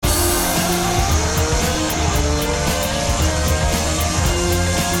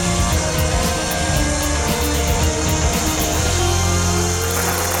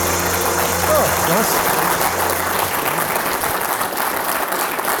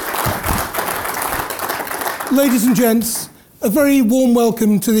Ladies and gents, a very warm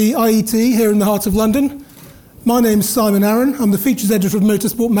welcome to the IET here in the heart of London. My name's Simon Aaron. I'm the features editor of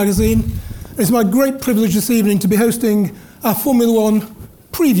Motorsport magazine. It's my great privilege this evening to be hosting our Formula One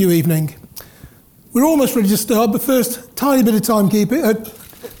preview evening. We're almost ready to start, but first, tiny bit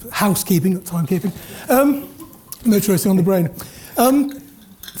of housekeeping, not timekeeping. Motor racing on the brain.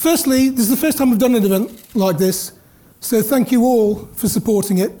 Firstly, this is the first time we've done an event like this, so thank you all for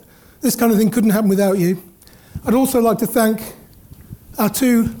supporting it. This kind of thing couldn't happen without you. I'd also like to thank our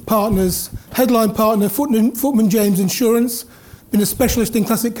two partners, headline partner Footman James Insurance, been a specialist in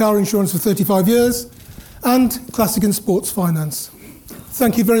classic car insurance for 35 years, and Classic and Sports Finance.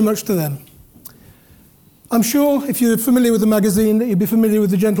 Thank you very much to them. I'm sure if you're familiar with the magazine that you'd be familiar with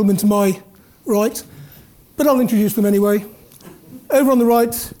the gentleman to my right, but I'll introduce them anyway. Over on the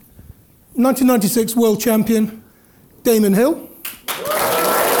right, 1996 world champion, Damon Hill.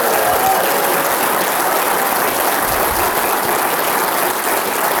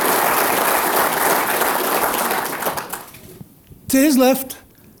 To his left,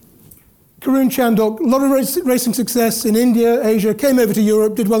 Karun Chandhok, a lot of racing success in India, Asia, came over to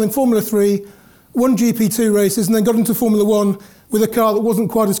Europe, did well in Formula 3, won GP2 races, and then got into Formula 1 with a car that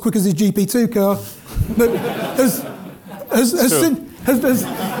wasn't quite as quick as his GP2 car, but has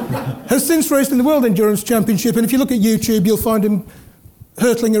since raced in the World Endurance Championship, and if you look at YouTube, you'll find him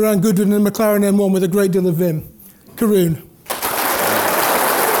hurtling around Goodwin and McLaren M1 with a great deal of vim. Karun.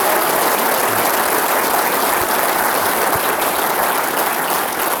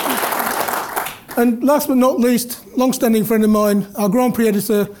 And last but not least, long-standing friend of mine, our Grand Prix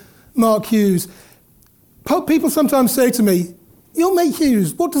editor, Mark Hughes. People sometimes say to me, your mate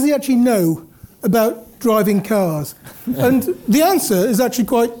Hughes, what does he actually know about driving cars? And the answer is actually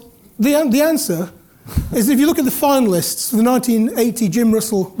quite... The answer is if you look at the finalists for the 1980 Jim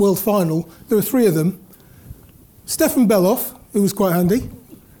Russell World Final, there were three of them. Stefan Beloff, who was quite handy,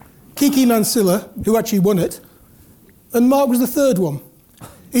 Kiki Mansilla, who actually won it, and Mark was the third one.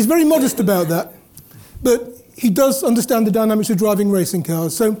 He's very modest about that, but he does understand the dynamics of driving racing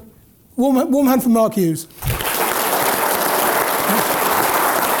cars. So, warm hand for Mark Hughes.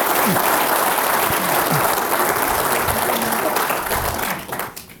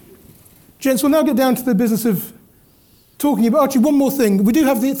 Gents, we'll now get down to the business of talking about... Actually, one more thing. We do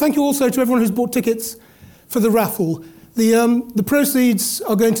have the... Thank you also to everyone who's bought tickets for the raffle. The proceeds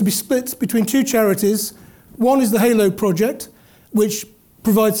are going to be split between two charities. One is the Halo Project, which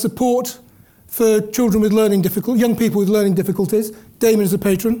provides support for children with young people with learning difficulties. Damon is a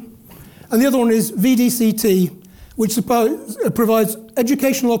patron. And the other one is VDCT, which provides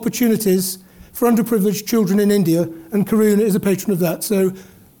educational opportunities for underprivileged children in India, and Karun is a patron of that. So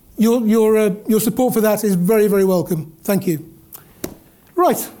your support for that is very, very welcome. Thank you.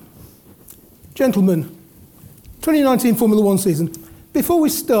 Right, gentlemen, 2019 Formula One season. Before we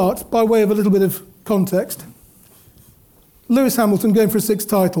start, by way of a little bit of context, Lewis Hamilton going for a sixth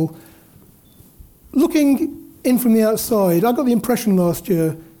title. Looking in from the outside, I got the impression last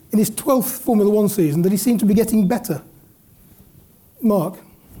year, in his 12th Formula One season, that he seemed to be getting better. Mark?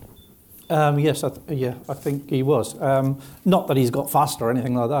 Yes, I think he was. Not that he's got faster or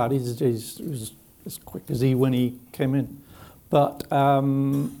anything like that. He's as quick as when he came in. But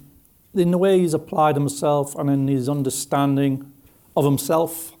in the way he's applied himself and in his understanding of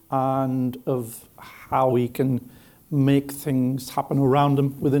himself and of how he can make things happen around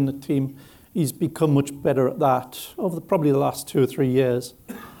him within the team, he's become much better at that over probably the last 2 or 3 years.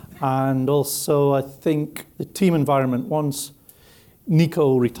 And also, I think the team environment, once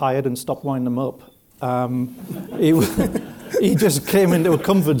Nico retired and stopped winding them up, he just came into a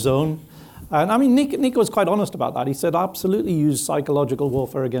comfort zone. And I mean, Nico was quite honest about that. He said, I absolutely use psychological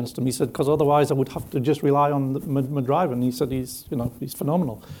warfare against him. He said, because otherwise I would have to just rely on my driver. And he said, he's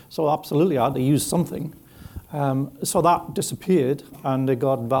phenomenal. So absolutely, I had to use something. So that disappeared, and they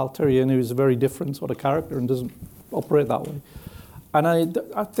got Valtteri in, who's a very different sort of character and doesn't operate that way. And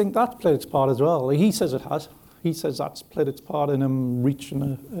I think that played its part as well. He says it has. He says that's played its part in him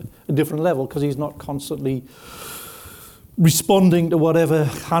reaching a different level, because he's not constantly responding to whatever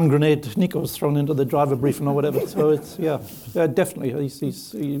hand grenade Nico's thrown into the driver briefing or whatever. So it's, definitely.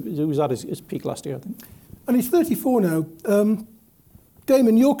 He was at his peak last year, I think. And he's 34 now.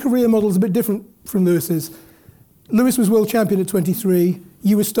 Damon, your career model's a bit different from Lewis's. Lewis was world champion at 23.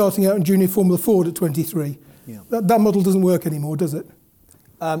 You were starting out in junior Formula Ford at 23. Yeah. That model doesn't work anymore, does it?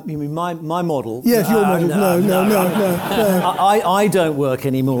 You mean my model? Yes, your model. No. I don't work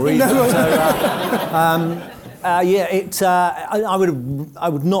anymore either. I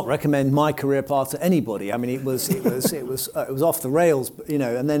would not recommend my career path to anybody. I mean, it was off the rails, you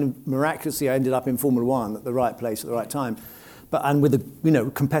know. And then miraculously, I ended up in Formula One at the right place at the right time, and with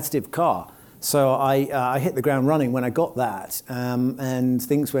a competitive car. So I hit the ground running when I got that, and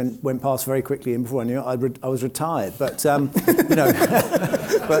things went past very quickly. And before I knew it, I was retired. But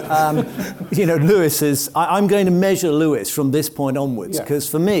Lewis is. I'm going to measure Lewis from this point onwards, because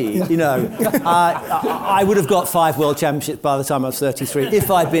for me, I would have got 5 world championships by the time I was 33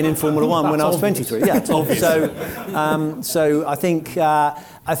 if I'd been in Formula One when I was 23. Yeah, it's obvious. So I think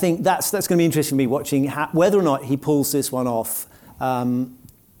that's going to be interesting to me, watching whether or not he pulls this one off.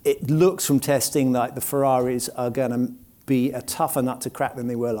 It looks from testing like the Ferraris are going to be a tougher nut to crack than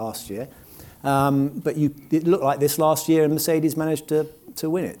they were last year. But it looked like this last year, and Mercedes managed to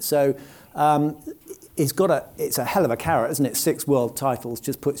win it. So it's a hell of a carrot, isn't it? 6 world titles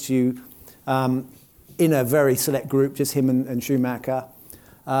just puts you in a very select group, just him and Schumacher,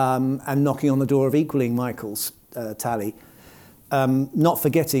 and knocking on the door of equaling Michael's tally. Not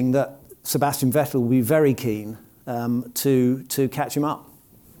forgetting that Sebastian Vettel will be very keen to catch him up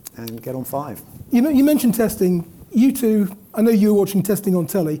and get on 5. You mentioned testing. You two, I know you were watching testing on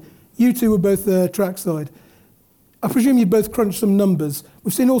telly. You two were both trackside. I presume you both crunched some numbers.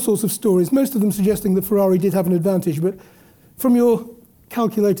 We've seen all sorts of stories, most of them suggesting that Ferrari did have an advantage. But from your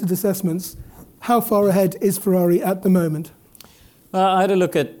calculated assessments, how far ahead is Ferrari at the moment? I had a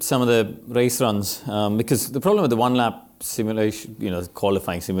look at some of the race runs, because the problem with the one-lap simulation,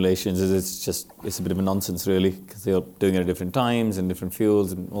 qualifying simulations, is it's a bit of a nonsense, really, because they're doing it at different times and different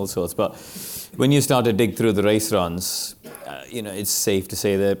fuels and all sorts. But when you start to dig through the race runs, it's safe to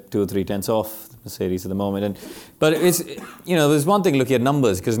say they're 2 or 3 tenths off the Mercedes at the moment. But it's, there's one thing looking at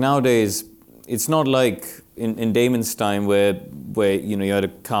numbers, because nowadays it's not like in Damon's time where you had a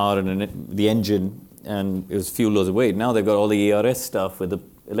car and the engine and it was fuel loads of weight. Now they've got all the ERS stuff with the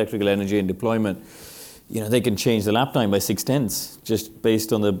electrical energy and deployment. They can change the lap time by 6 tenths just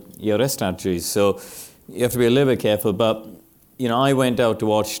based on the ERS strategies. So you have to be a little bit careful. But, I went out to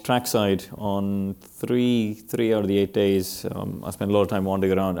watch trackside on 3 out of the 8 days. I spent a lot of time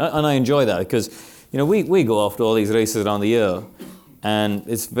wandering around. And I enjoy that because, we go off to all these races around the year, and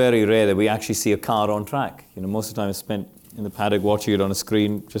it's very rare that we actually see a car on track. Most of the time it's spent in the paddock watching it on a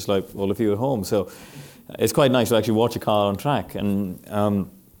screen, just like all of you at home. So it's quite nice to actually watch a car on track. And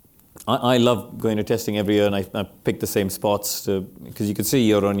I love going to testing every year, and I pick the same spots because you can see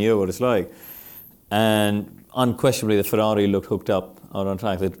year on year what it's like. And unquestionably, the Ferrari looked hooked up out on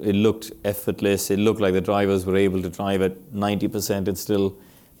track. It looked effortless. It looked like the drivers were able to drive at 90% and still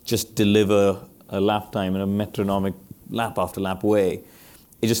just deliver a lap time in a metronomic lap after lap way.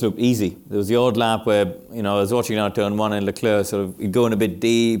 It just looked easy. There was the odd lap where, I was watching out turn 1 and Leclerc sort of going a bit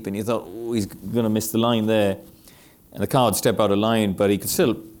deep, and you thought, he's going to miss the line there. And the car would step out of line, but he could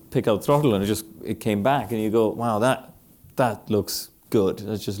still pick out throttle, and it came back, and you go, wow, that looks good.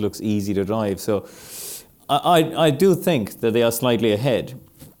 That just looks easy to drive. So I do think that they are slightly ahead,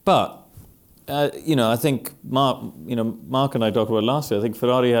 but I think Mark and I talked about last year. I think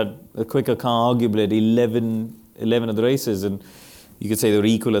Ferrari had a quicker car, arguably at 11 of the races, and you could say they were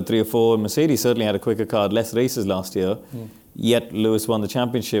equal at 3 or 4. Mercedes certainly had a quicker car at less races last year. Yet Lewis won the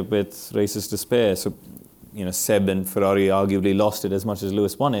championship with races to spare. So Seb and Ferrari arguably lost it as much as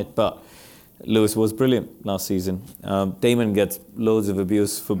Lewis won it, but Lewis was brilliant last season. Damon gets loads of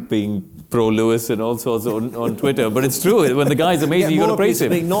abuse for being pro-Lewis and all sorts on Twitter, but it's true. When the guy's amazing, you've got to praise him.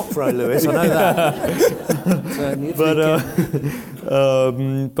 Being not pro-Lewis, I know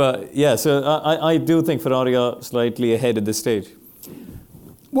that. But yeah, so I do think Ferrari are slightly ahead at this stage.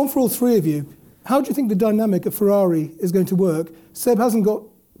 One for all 3 of you. How do you think the dynamic at Ferrari is going to work? Seb hasn't got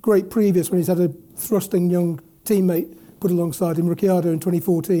great previous when he's had a thrusting young teammate put alongside him. Ricciardo in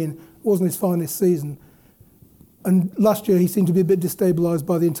 2014 wasn't his finest season. And last year he seemed to be a bit destabilised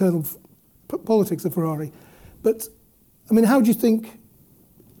by the internal politics of Ferrari. But, how do you think,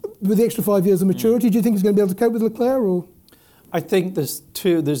 with the extra 5 years of maturity, do you think he's going to be able to cope with Leclerc? Or? I think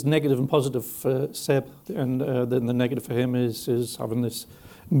there's negative and positive for Seb, and then the negative for him is having this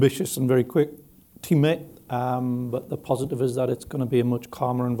ambitious and very quick teammate. But the positive is that it's going to be a much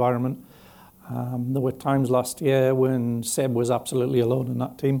calmer environment. There were times last year when Seb was absolutely alone in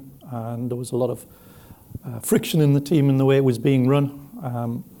that team, and there was a lot of friction in the team in the way it was being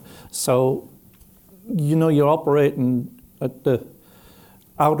run. So, you're operating at the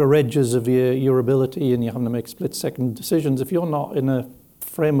outer edges of your ability, and you're having to make split-second decisions. If you're not in a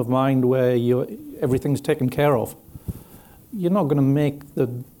frame of mind where everyth's taken care of, you're not going to make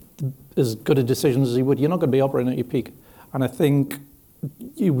as good a decisions as you would. You're not going to be operating at your peak. And I think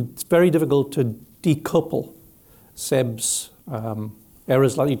it's very difficult to decouple Seb's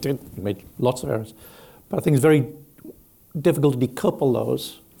errors, like he made lots of errors. But I think it's very difficult to decouple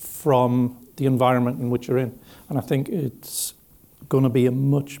those from the environment in which you're in. And I think it's going to be a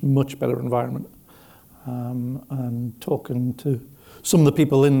much, much better environment. And talking to some of the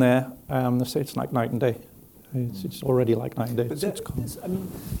people in there, they say it's like night and day. It's already like night and day.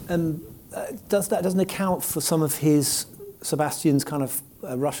 Doesn't account for some of Sebastian's kind of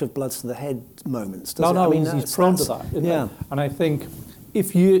rush of bloods to the head moments, does it? No, he's prone to that. Yeah. And I think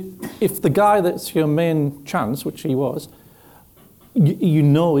if the guy that's your main chance, which he was, you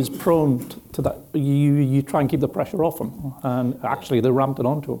know is prone to that, you try and keep the pressure off him, and actually they ramped it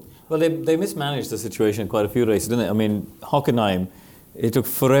onto him. Well, they mismanaged the situation in quite a few races, didn't they? I mean, Hockenheim, it took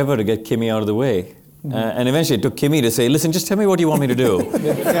forever to get Kimi out of the way. And eventually it took Kimi to say, listen, just tell me what you want me to do. Do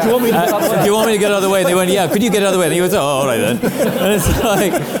you want me to get out of the way? And they went, yeah, could you get out of the way? And he was, oh, all right then. And it's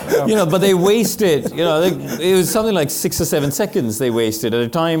like, but they wasted, it was something like 6 or 7 seconds they wasted at a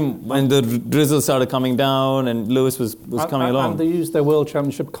time when the drizzle started coming down and Lewis was coming along. And they used their World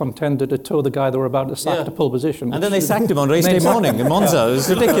Championship contender to tow the guy they were about to sack to pole position. And then they sacked him on race day morning in Monza. It was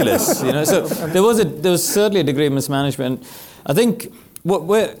ridiculous. So there was certainly a degree of mismanagement. I think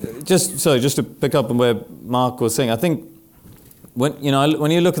just to pick up on where Mark was saying, I think when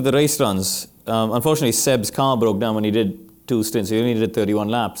you look at the race runs, unfortunately Seb's car broke down when he did 2 stints. He only did 31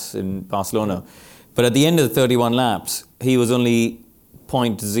 laps in Barcelona, but at the end of the 31 laps, he was only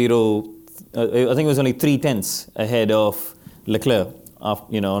 0.0. I think it was only 0.3 ahead of Leclerc.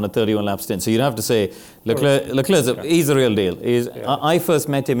 On a 31 lap stint. So you'd have to say Leclerc's he's the real deal. I first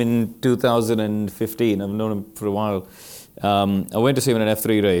met him in 2015. I've known him for a while. I went to see him in an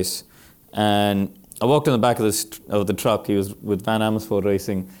F3 race, and I walked on the back of the truck. He was with Van Amersfoort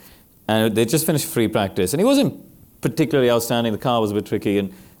Racing, and they just finished free practice. And he wasn't particularly outstanding. The car was a bit tricky,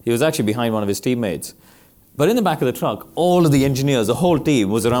 and he was actually behind one of his teammates. But in the back of the truck, all of the engineers, the whole team,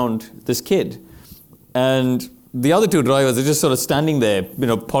 was around this kid. And the other 2 drivers are just sort of standing there,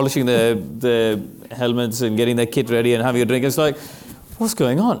 polishing their helmets and getting their kit ready and having a drink. It's like, what's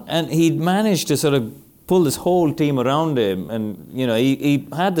going on? And he'd managed to sort of pull this whole team around him, and he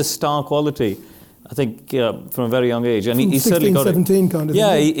had this star quality, I think, from a very young age, and he certainly got 17 kind of.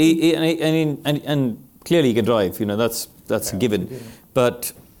 Yeah, and clearly he can drive. That's a given.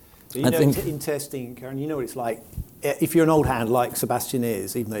 But I think in testing, Karun, you know what it's like. If you're an old hand like Sebastian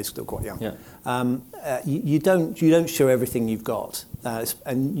is, even though he's still quite young, you don't show everything you've got,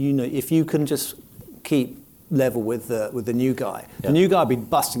 and if you can just keep level with the new guy. Yeah. The new guy will be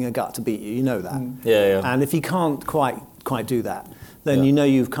busting a gut to beat you. You know that. Yeah. And if he can't quite do that, then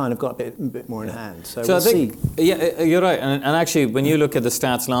you've kind of got a bit more in hand. So we'll I think, see. Yeah, you're right. And actually, when you look at the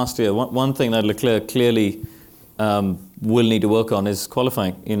stats last year, one thing that Leclerc clearly will need to work on is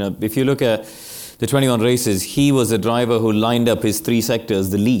qualifying. If you look at the 21 races, he was a driver who lined up his 3 sectors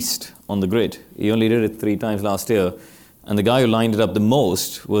the least on the grid. He only did it 3 times last year. And the guy who lined it up the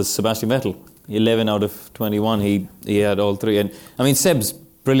most was Sebastian Vettel. 11 out of 21, he had all 3. And I mean, Seb's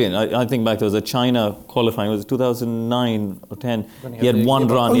brilliant. I think back, there was a China qualifying, was it 2009 or 10? He had one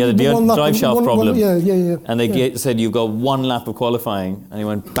run, he had a drive shaft problem. And they said, you've got 1 lap of qualifying, and he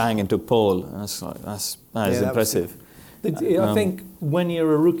went bang and took pole. And that is impressive. I think when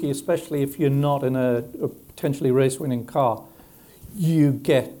you're a rookie, especially if you're not in a potentially race-winning car, you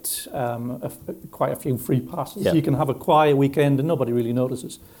get quite a few free passes. Yeah. You can have a quiet weekend and nobody really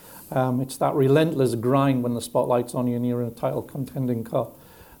notices. It's that relentless grind when the spotlight's on you and you're in a title contending car.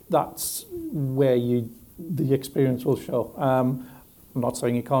 That's where the experience will show. I'm not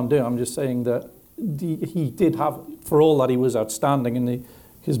saying he can't do it. I'm just saying that he did have, for all that he was outstanding and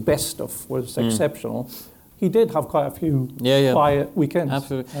his best stuff was exceptional, he did have quite a few quiet weekends.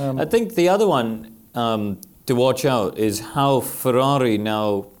 Absolutely. I think the other one to watch out is how Ferrari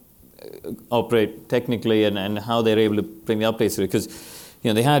now operate technically and how they're able to bring the updates through. Because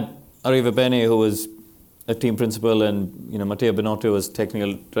they had Arriva Bene, who was a team principal, and Matteo Binotto was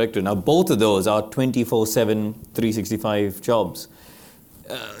technical director. Now both of those are 24/7, 365 jobs.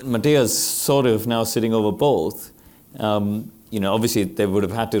 Matteo's sort of now sitting over both. Obviously they would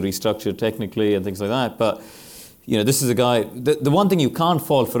have had to restructure technically and things like that. But this is a guy. The one thing you can't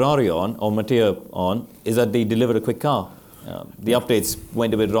fault Ferrari on or Matteo on is that they delivered a quick car. The updates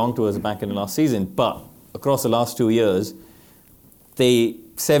went a bit wrong to us back in the last season, but across the last 2 years, they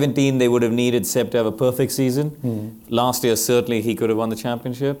would have needed Seb to have a perfect season. Last year, certainly he could have won the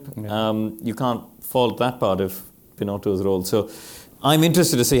championship. You can't fault that part of Binotto's role. So I'm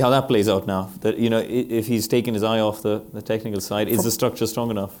interested to see how that plays out now. That if he's taken his eye off the technical side, is the structure strong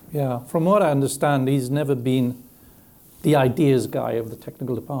enough? Yeah, from what I understand, he's never been the ideas guy of the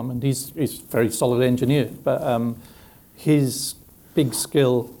technical department. He's a very solid engineer, but his big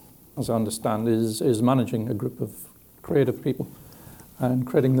skill, as I understand, is managing a group of creative people and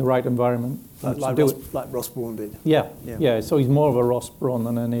creating the right environment like to do Ross, it. like Ross Brawn did. Yeah. So he's more of a Ross Brawn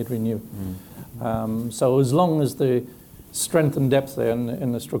than an Adrian Newey. So as long as the strength and depth there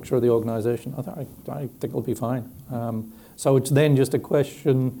in the structure of the organisation, I think it'll be fine. So it's then just a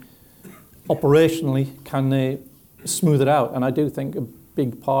question, operationally, can they smooth it out? And I do think a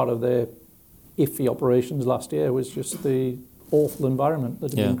big part of their iffy operations last year was just the awful environment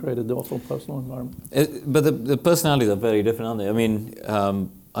that had been created, the awful personal environment. But the personalities are very different, aren't they? I mean,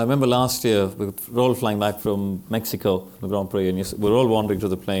 I remember last year, we were all flying back from Mexico, the Grand Prix, and we were all wandering to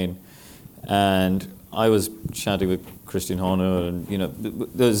the plane, and I was chatting with Christian Horner, and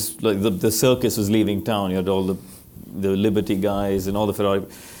there's like the circus was leaving town. You had all the Liberty guys and all the Ferrari,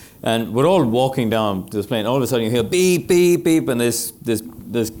 and we're all walking down to this plane. All of a sudden, you hear beep, beep, beep, and this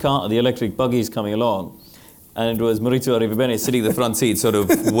car, the electric buggy is coming along. And it was Maurizio Arrivabene sitting in the front seat, sort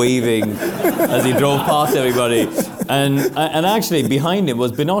of waving as he drove past everybody. And actually, behind him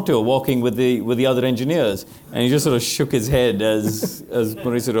was Binotto walking with the other engineers, and he just sort of shook his head as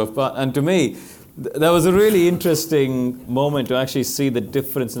Maurizio drove past. And to me, that was a really interesting moment to actually see the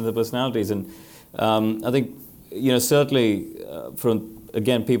difference in the personalities. And I think, certainly from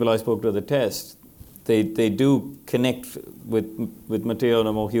again people I spoke to at the test, they do connect with Matteo on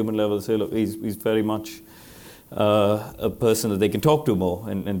a more human level. So look, he's very much a person that they can talk to more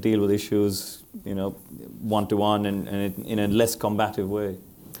and deal with issues, one-to-one and in a less combative way.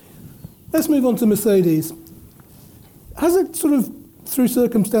 Let's move on to Mercedes. Has it sort of, through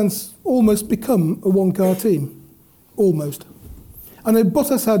circumstance, almost become a one-car team? Almost. I know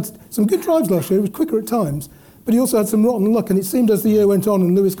Bottas had some good drives last year, he was quicker at times, but he also had some rotten luck, and it seemed as the year went on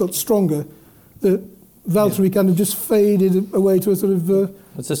and Lewis got stronger that Valtteri kind of just faded away to a sort of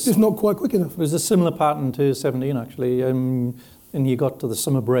just not quite quick enough. It was a similar pattern to 17 actually, and you got to the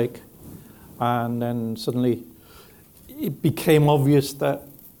summer break, and then suddenly it became obvious that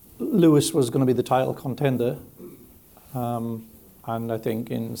Lewis was going to be the title contender, and I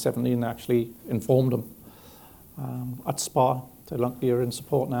think in 17 actually informed him at Spa. Said, look, you're in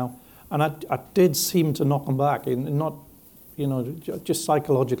support now, and I did seem to knock him back, not just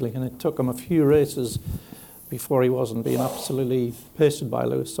psychologically, and it took him a few races before he wasn't being absolutely pestered by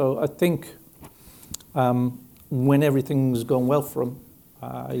Lewis. So I think when everything's going well for him,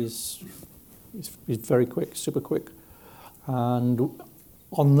 he's very quick, super quick. And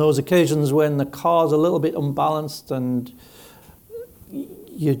on those occasions when the car's a little bit unbalanced and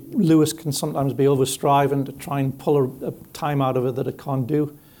Lewis can sometimes be overstriving to try and pull a time out of it that it can't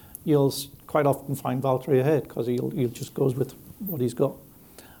do, you'll quite often find Valtteri ahead because he'll just goes with what he's got.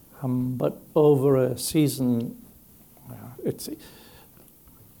 But over a season,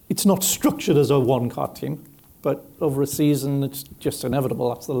 it's not structured as a one-car team, but over a season, it's just inevitable.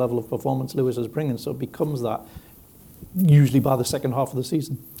 That's the level of performance Lewis is bringing, so it becomes that usually by the second half of the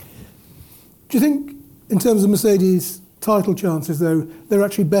season. Do you think, in terms of Mercedes' title chances, though, they're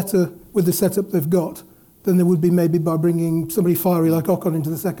actually better with the setup they've got than they would be maybe by bringing somebody fiery like Ocon into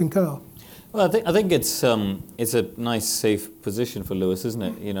the second car? Well, I think it's a nice, safe position for Lewis, isn't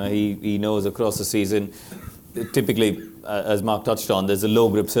it? He knows across the season, typically, as Mark touched on, there's the low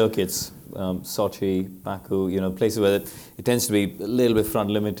grip circuits, Sochi, Baku, places where it tends to be a little bit front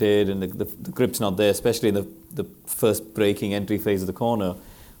limited and the grip's not there, especially in the first braking entry phase of the corner.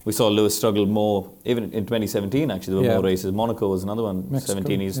 We saw Lewis struggle more, even in 2017 actually, there were more races. Monaco was another one, Mexico,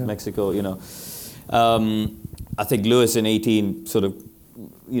 17 is Mexico, I think Lewis in 18 sort of,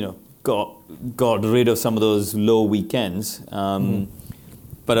 got rid of some of those low weekends.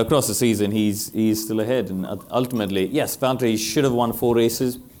 But across the season, he's still ahead. And ultimately, yes, Valtteri should have won 4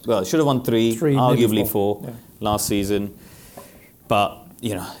 races. Well, should have won 3 arguably 4 last season. But,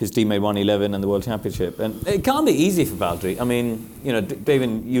 his teammate won 11 and the World Championship. And it can't be easy for Valtteri. I mean,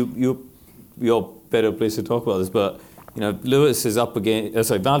 Damon, you're better placed to talk about this, but, Lewis is up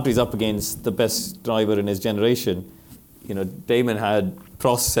against, Valtteri's up against the best driver in his generation. Damon had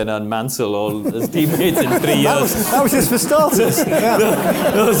Prost, Senna and Mansell all as teammates in 3 years. that was just for starters.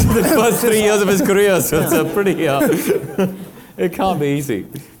 Those are the first 3 years of his career, so it's pretty... it can't be easy.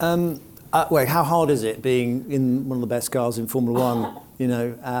 Wait, how hard is it being in one of the best cars in Formula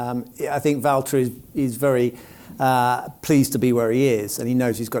 1? I think Valtteri is very pleased to be where he is, and he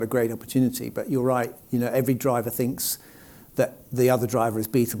knows he's got a great opportunity. But you're right, every driver thinks that the other driver is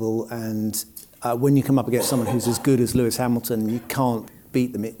beatable, and when you come up against someone who's as good as Lewis Hamilton, you can't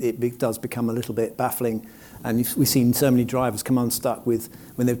beat them. It does become a little bit baffling, and we've seen so many drivers come unstuck when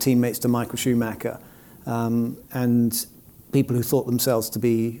they were teammates to Michael Schumacher. and people who thought themselves to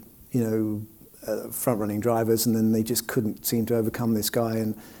be, front-running drivers, and then they just couldn't seem to overcome this guy,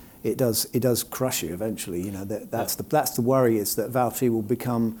 and it does crush you eventually. That's the worry, is that Valtteri will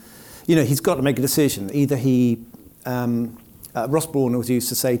become, he's got to make a decision. Either he. Ross Brawn was used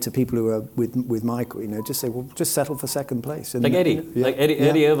to say to people who were with Michael, just say, well, just settle for second place. And, like Eddie.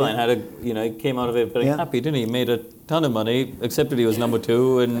 Eddie Irvine had came out of it very happy, didn't he? He made a ton of money, accepted he was number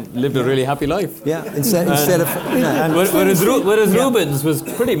 2, and lived a really happy life. Yeah, instead of... Whereas Rubens was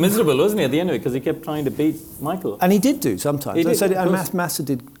pretty miserable, wasn't he, at the end of it, because he kept trying to beat Michael. And he did do sometimes. And Massa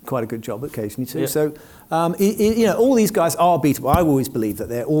did quite a good job occasionally too. Yeah. So, all these guys are beatable. I always believe that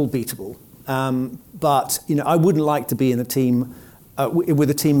they're all beatable. But I wouldn't like to be in a team with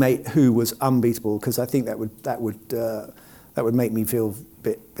a teammate who was unbeatable, because I think that would make me feel a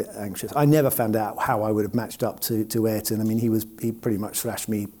bit anxious. I never found out how I would have matched up to Ayrton. I mean, he pretty much thrashed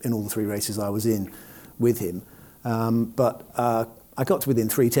me in all the 3 races I was in with him. But I got to within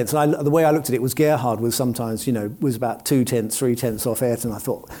 3/10. And the way I looked at it was Gerhard was sometimes, was about 2/10, 3/10 off Ayrton. I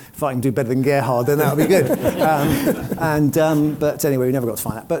thought, if I can do better than Gerhard, then that would be good. But anyway, we never got to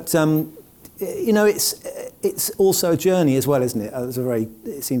find out. But it's also a journey as well, isn't it?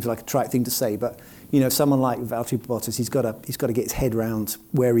 It seems like a trite thing to say, but someone like Valtteri Bottas, he's got to get his head round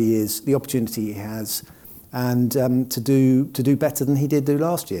where he is, the opportunity he has, and to do better than he did do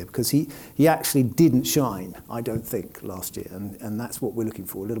last year, because he actually didn't shine, I don't think, last year, and that's what we're looking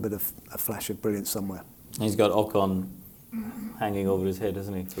for, a little bit of a flash of brilliance somewhere. He's got Ocon hanging over his head,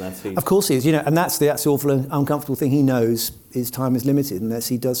 hasn't he, for that seat? Of course he is, and that's the awful, uncomfortable thing. He knows his time is limited unless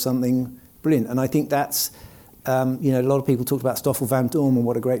he does something brilliant, and I think that's, a lot of people talked about Stoffel Van Dorn and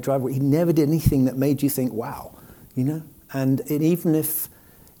what a great driver. He never did anything that made you think, wow, and even if,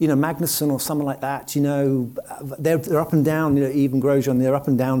 Magnussen or someone like that, they're up and down, even Grosjean, they're up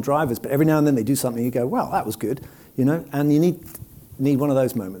and down drivers, but every now and then they do something, you go, wow, that was good, and you need one of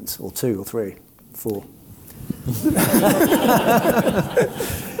those moments, or 2 or 3, 4.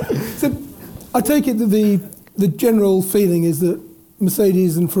 So I take it that the general feeling is that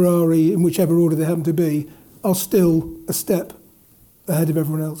Mercedes and Ferrari, in whichever order they happen to be, are still a step ahead of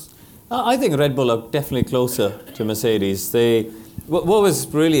everyone else. I think Red Bull are definitely closer to Mercedes. What was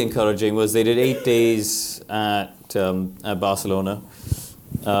really encouraging was they did 8 days at Barcelona.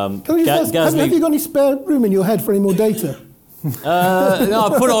 Can I just ask, have you got any spare room in your head for any more data?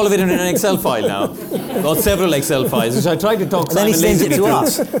 No, I put all of it in an Excel file now, or several Excel files, which I tried to talk. And then he sends it to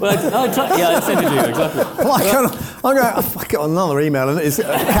us. Well, I sent it to you exactly. I got another email, and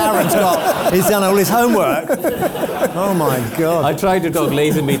Karun's he's done all his homework. Oh my God! I tried to talk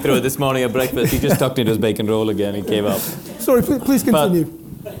Lazenby through it this morning at breakfast. He just tucked into his bacon roll again. He gave up. Sorry, please continue.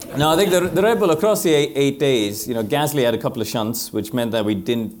 No, I think the Red Bull across the 8 days, Gasly had a couple of shunts, which meant that we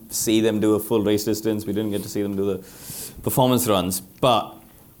didn't see them do a full race distance. We didn't get to see them do the performance runs, but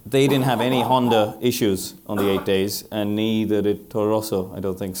they didn't have any Honda issues on the 8 days, and neither did Toro Rosso, I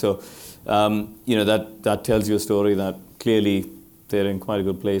don't think. So, that tells you a story that clearly they're in quite a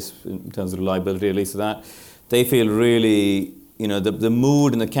good place in terms of reliability, at least of that. They feel really, the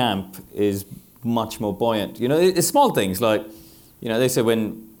mood in the camp is much more buoyant. It's small things like, they say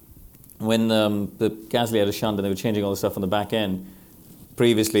when the Gasly had a shunt and they were changing all the stuff on the back end,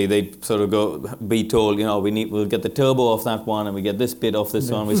 previously they'd sort of be told, we'll get the turbo off that one and we get this bit off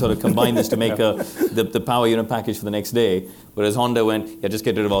this one. We sort of combine this to make the power unit package for the next day. Whereas Honda went, just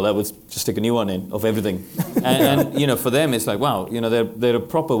get rid of all that. We'll just stick a new one in of everything. and for them it's like, wow, they're a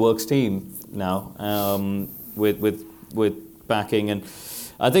proper works team now with backing. And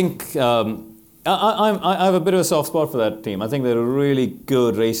I think I have a bit of a soft spot for that team. I think they're a really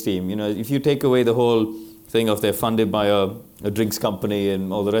good race team. If you take away the whole thing of they're funded by a drinks company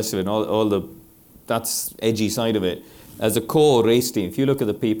and all the rest of it, all the that's edgy side of it. As a core race team, if you look at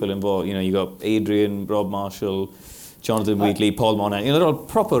the people involved, you got Adrian, Rob Marshall, Jonathan Wheatley, Paul Monan. They're all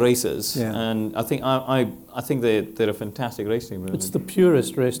proper racers, and I think they're a fantastic race team. Really. It's the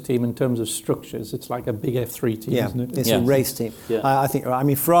purest race team in terms of structures. It's like a big F3 team, isn't it? It's a race team. Yeah. I think.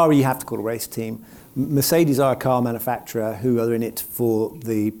 Ferrari you have to call a race team. Mercedes are a car manufacturer who are in it for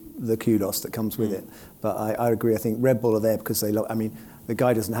the kudos that comes with it. But I agree. I think Red Bull are there because they love. The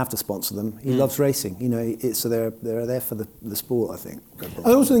guy doesn't have to sponsor them. He loves racing. So they're there for the sport. I think.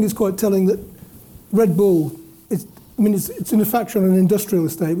 I also think it's quite telling that Red Bull is. It's in a factory on an industrial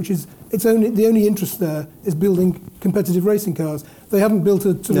estate, which is the only interest there is building competitive racing cars. They haven't built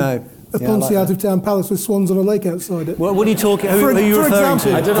a Ponzi out of town palace with swans on a lake outside it. What are you talking? Who are you referring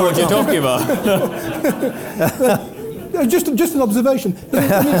to? I don't know what you're talking about. just an observation. But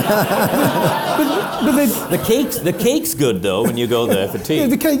The cake's good though when you go there for tea. Yeah,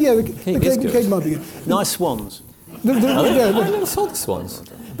 the cake might be good. Nice swans. I never saw the swans.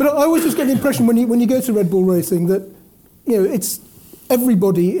 But I always just get the impression when you go to Red Bull Racing that, it's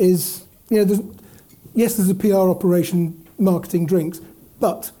everybody is, there's a PR operation, marketing, drinks,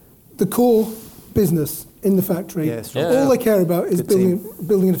 but the core business in the factory, all they care about is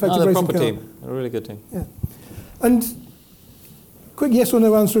building an effective racing car. Team. A really good team. Yeah. And quick yes or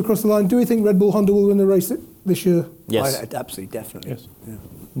no answer across the line. Do we think Red Bull Honda will win the race this year? Yes. Absolutely, definitely. Yes. Yeah.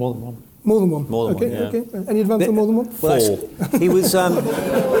 More than one. More than one. More than okay, one, yeah. Okay. Any advance on more than one? Well, he was.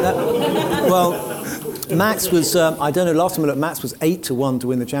 Max was. I don't know. Last time I looked, Max was 8-1 to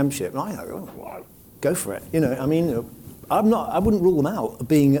win the championship. And I thought, well, go for it. I wouldn't rule them out of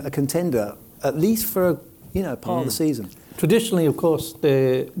being a contender at least for part of the season. Traditionally, of course,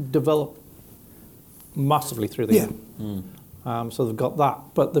 they develop massively through the year. So they've got that,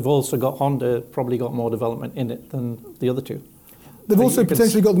 but they've also got Honda probably got more development in it than the other two. They've also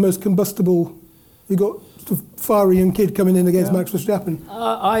potentially got the most combustible. You've got sort of fiery young kid coming in against Max Verstappen.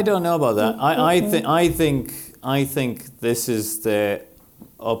 I don't know about that. I think this is their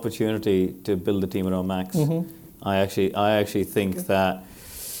opportunity to build a team around Max. I actually think that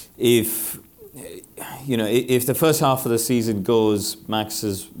if the first half of the season goes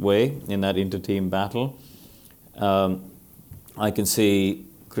Max's way in that inter-team battle, I can see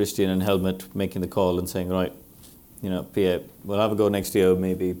Christian and Helmut making the call and saying, right, Pierre, we'll have a go next year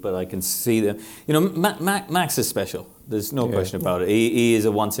maybe, but I can see them. Max is special. There's no question about it. He is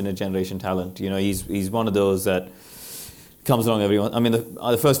a once-in-a-generation talent. He's one of those that comes along everyone. I mean,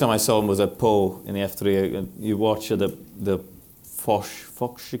 the first time I saw him was at Po in the F3. You watch the Foch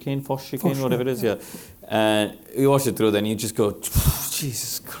chicane, whatever it is, and you watch it through, then you just go,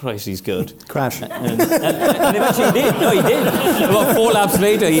 Jesus Christ, he's good. Crash. And eventually he did. No, he did. About 4 laps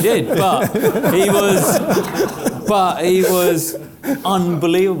later, he did. But he was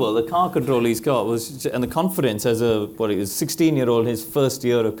unbelievable. The car control he's got and the confidence as a 16-year-old, his first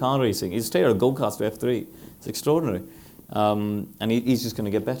year of car racing. He's straight out of go-karts to F3. It's extraordinary. And he's just going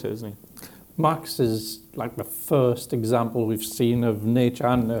to get better, isn't he? Max is like the first example we've seen of nature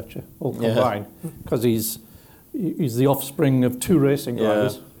and nurture all combined, because he's the offspring of 2 racing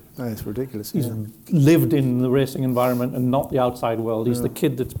drivers. It's ridiculous. He's lived in the racing environment and not the outside world. He's the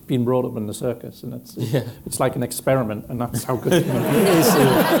kid that's been brought up in the circus, and it's like an experiment, and that's how good he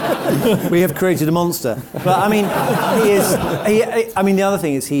is. We have created a monster. But I mean, the other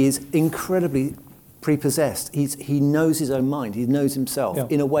thing is he is incredibly prepossessed. He knows his own mind. He knows himself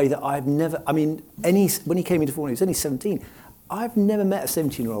in a way that I've never. I mean, when he came into Formula, he was only 17. I've never met a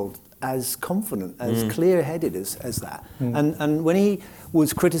 17-year-old as confident, as clear-headed as that. And when he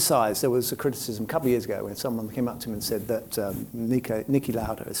was criticised, there was a criticism a couple of years ago when someone came up to him and said that Niki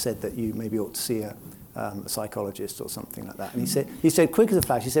Lauda has said that you maybe ought to see a psychologist or something like that. And he said, quick as a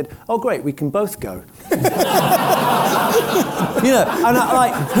flash, he said, "Oh great, we can both go." And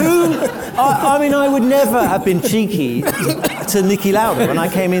I would never have been cheeky to Niki Lauda when I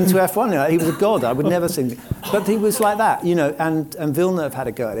came into F1. He was a god. I would never say, but he was like that, and Villeneuve had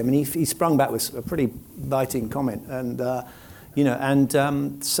a go at him, and he sprung back with a pretty biting comment, and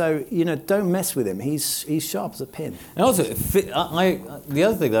so don't mess with him. He's sharp as a pin. And also, the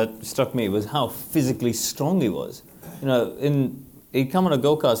other thing that struck me was how physically strong he was. He'd come on a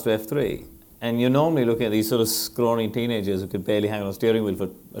go-kart to F3, and you're normally looking at these sort of scrawny teenagers who could barely hang on a steering wheel for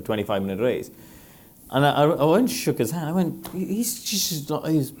a 25-minute race. And I went and shook his hand. I went, he's just not,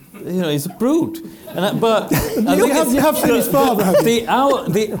 he's a brute. But you have seen his father, haven't you?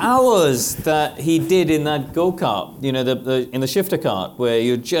 The hours that he did in that go-kart, in the shifter kart, where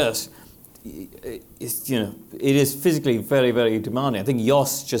it is physically very, very demanding. I think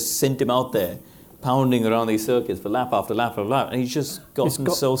Jos just sent him out there, pounding around these circuits for lap after lap after lap, and he's just gotten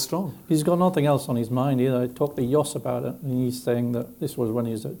so strong. He's got nothing else on his mind either. I talked to Jos about it, and he's saying that this was when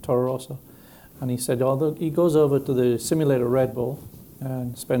he was at Toro Rosso. And he said, he goes over to the simulator Red Bull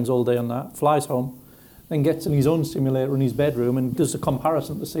and spends all day on that, flies home, then gets in his own simulator in his bedroom and does a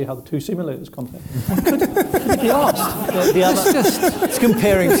comparison to see how the 2 simulators compare. Could be lost. It's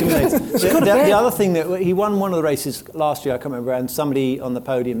comparing simulators. The other thing that he won one of the races last year, I can't remember, and somebody on the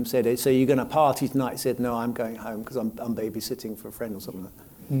podium said, "So you're going to party tonight?" He said, "No, I'm going home because I'm babysitting for a friend or something like that."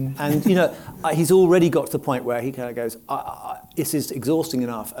 And he's already got to the point where he kind of goes, this is exhausting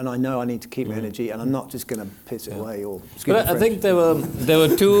enough, and I know I need to keep my energy, and I'm not just going to piss it away or. But I think there were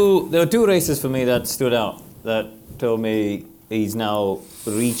 2 races for me that stood out that told me he's now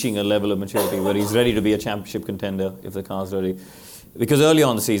reaching a level of maturity where he's ready to be a championship contender if the car's ready. Because early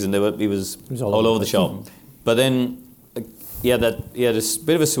on in the season he was all over the shop, but then he had this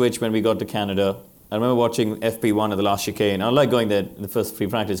bit of a switch when we got to Canada. I remember watching FP1 at the last chicane. I like going there in the first free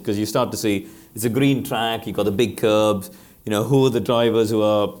practice because you start to see it's a green track, you've got the big curbs, who are the drivers who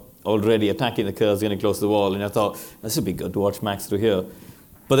are already attacking the curves, getting close to the wall. And I thought, this would be good to watch Max through here.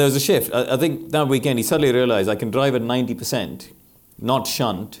 But there was a shift. I think that weekend he suddenly realized I can drive at 90%, not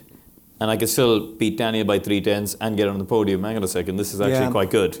shunt, and I can still beat Daniel by 3/10 and get on the podium. Hang on a second, this is actually quite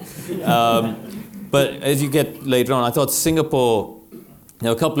good. But as you get later on, I thought Singapore,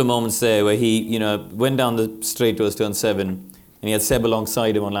 there were a couple of moments there where he, went down the straight towards turn 7, and he had Seb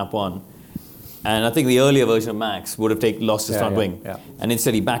alongside him on lap 1. And I think the earlier version of Max would have lost his front wing. Yeah. And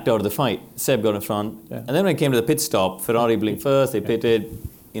instead he backed out of the fight. Seb got in front. Yeah. And then when it came to the pit stop, Ferrari blinked first, they pitted,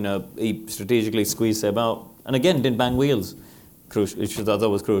 he strategically squeezed Seb out. And again, didn't bang wheels, which I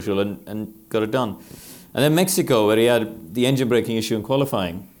thought was crucial, and got it done. And then Mexico, where he had the engine braking issue in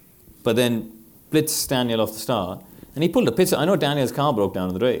qualifying, but then blitzed Daniel off the start. And he pulled a pit stop. I know Daniel's car broke down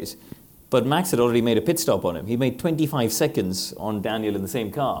in the race, but Max had already made a pit stop on him. He made 25 seconds on Daniel in the same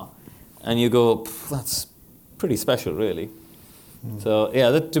car. And you go, that's pretty special, really. So,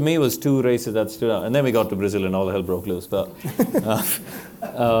 that to me was 2 races that stood out. And then we got to Brazil and all hell broke loose. But I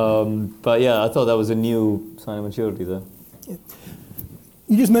thought that was a new sign of maturity there. Yeah.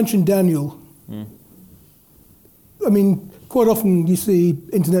 You just mentioned Daniel. I mean, quite often you see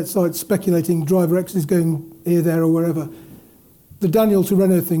internet sites speculating driver X is going here, there, or wherever. The Daniel to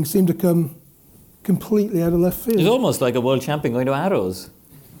Renault thing seemed to come completely out of left field. It's almost like a world champion going to Arrows.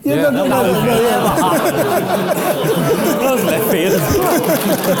 Yeah. That was left field.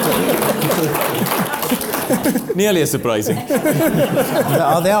 Nearly as surprising.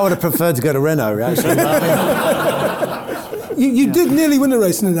 I would have preferred to go to Renault, actually. You did nearly win a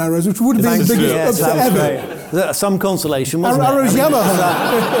race in an Arrows, which would have been the biggest upset ever. Some consolation, wasn't Arrows it?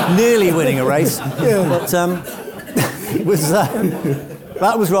 Yamaha. Nearly winning a race. But it was...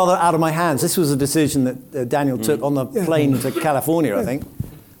 that was rather out of my hands. This was a decision that Daniel took on the plane to California, I think.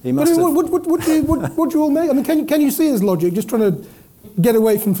 He must have... What do you all make? I mean, can you see his logic, just trying to get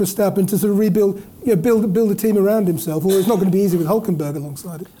away from Verstappen to sort of rebuild, build a team around himself, or it's not going to be easy with Hülkenberg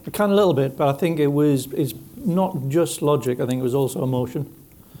alongside it? I can a little bit, but I think it's not just logic. I think it was also emotion.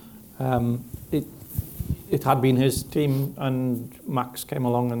 It had been his team, and Max came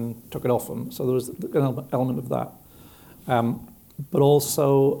along and took it off him, so there was an element of that. But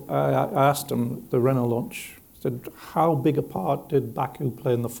also, I asked him the Renault launch, said, how big a part did Baku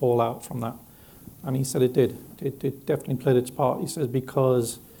play in the fallout from that? And he said it did. It definitely played its part. He says,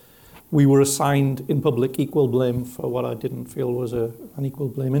 because we were assigned in public equal blame for what I didn't feel was an equal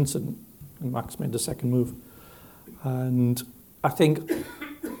blame incident. And Max made the second move. And I think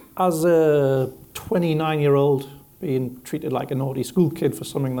as a 29-year-old being treated like a naughty school kid for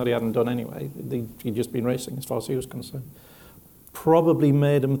something that he hadn't done anyway, he'd just been racing as far as he was concerned, probably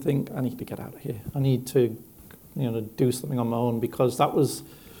made him think, I need to get out of here. I need to do something on my own, because that was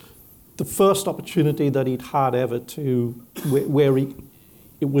the first opportunity that he'd had ever to where it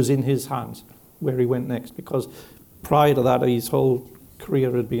was in his hands where he went next, because prior to that his whole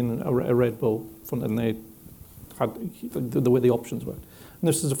career had been a Red Bull front, and they had the way the options were. And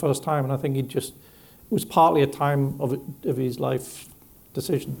this is the first time, and I think it was partly a time of his life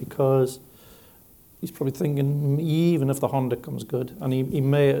decision, because he's probably thinking, even if the Honda comes good, and he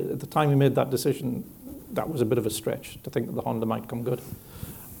may, at the time he made that decision, that was a bit of a stretch to think that the Honda might come good.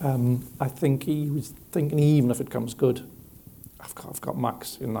 I think he was thinking, even if it comes good, I've got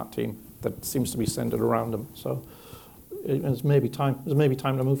Max in that team that seems to be centered around him. So it's maybe time. There's maybe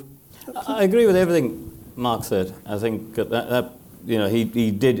time to move. I agree with everything Mark said. I think that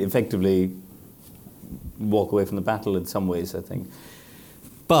he did effectively walk away from the battle in some ways, I think.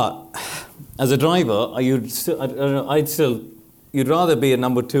 But as a driver, you'd rather be a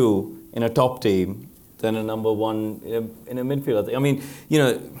number 2 in a top team than a number 1 in a midfield. I mean,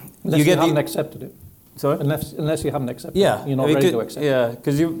 unless you haven't accepted it. Sorry? Unless you haven't accepted it. You're not ready to accept it. Yeah,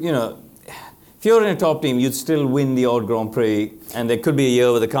 because if you're in a top team, you'd still win the odd Grand Prix, and there could be a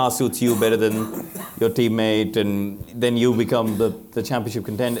year where the car suits you better than your teammate, and then you become the championship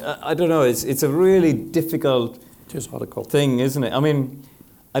contender. I don't know. It's a really difficult thing, isn't it? I mean,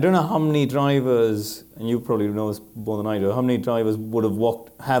 I don't know how many drivers, and you probably know this more than I do, how many drivers would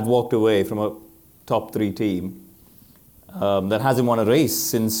have walked away from a top 3 team that hasn't won a race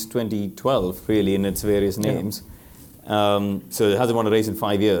since 2012, really, in its various names. So it hasn't won a race in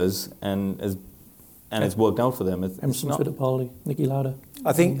 5 years, and has and it's worked out for them. It's Emerson not, Fittipaldi, Nicky Lauda.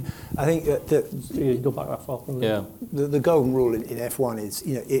 I think that You go back that far. Probably. yeah. the golden rule in F1 is,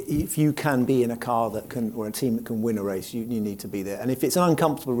 if you can be in a car that can, or a team that can win a race, you need to be there. And if it's an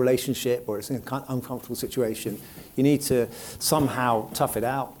uncomfortable relationship or it's an uncomfortable situation, you need to somehow tough it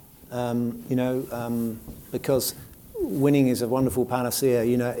out. Because winning is a wonderful panacea.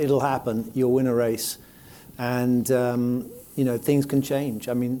 It'll happen. You'll win a race, and things can change.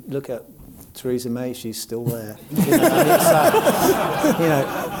 I mean, look at Theresa May, she's still there.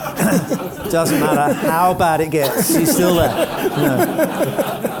 Doesn't matter how bad it gets, she's still there.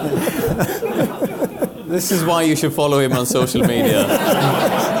 This is why you should follow him on social media.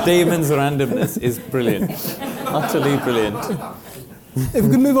 Damon's randomness is brilliant. Utterly brilliant. If we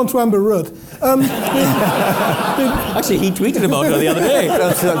could move on to Amber Rudd. Actually, he tweeted about her the other day.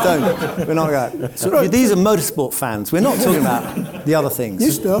 Don't. We're not going. So these are motorsport fans. We're not talking about the other things.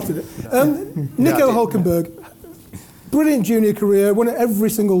 You started it. Nico Hülkenberg, brilliant junior career, won at every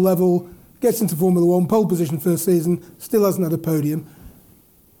single level, gets into Formula One, pole position first season, still hasn't had a podium.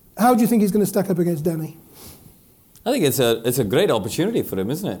 How do you think he's going to stack up against Danny? I think it's a great opportunity for him,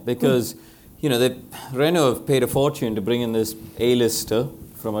 isn't it? Because Renault have paid a fortune to bring in this A-lister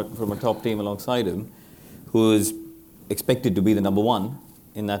from a top team alongside him, who is expected to be the number one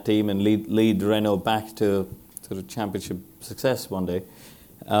in that team and lead Renault back to sort of championship success one day.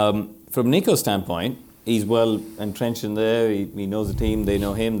 From Nico's standpoint, he's well entrenched in there. He knows the team. They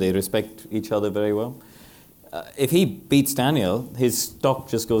know him. They respect each other very well. If he beats Daniel, his stock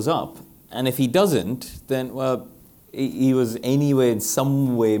just goes up. And if he doesn't, then he was anyway in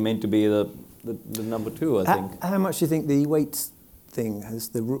some way meant to be the number two, I think. How much do you think the weight thing has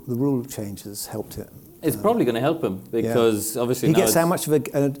the rule change has helped it? It's probably going to help him because obviously he now gets how much of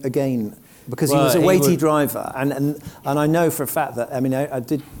a gain because he was a weighty driver, and I know for a fact that I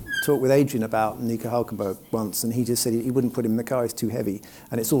did talk with Adrian about Nico Hülkenberg once, and he just said he wouldn't put him in the car; he's too heavy,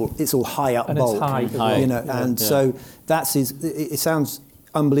 and it's all high up and bulk, it's high. So that's his. It sounds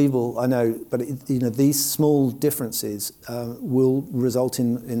unbelievable, I know, but these small differences will result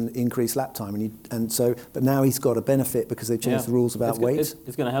in increased lap time, but now he's got a benefit because they've changed the rules about weight.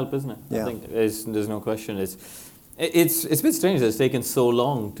 It's going to help, isn't it? Yeah. I think there's no question. It's a bit strange that it's taken so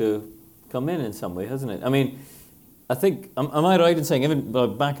long to come in some way, hasn't it? I mean, I think am I right in saying even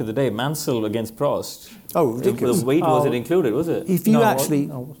back in the day, Mansell against Prost? Oh, ridiculous! The weight wasn't included, was it? If you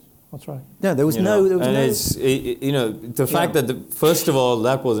No, that's right. No, there was no. It's the fact that first of all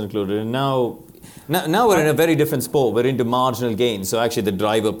that was included, and now we're in a very different sport. We're into marginal gains. So actually, the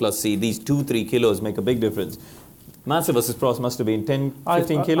driver plus C, these 2-3 kilos make a big difference. Mansell versus Prost must have been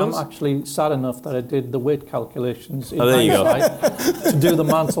 10-15 kilos. I'm actually sad enough that I did the weight calculations in there you go. to do the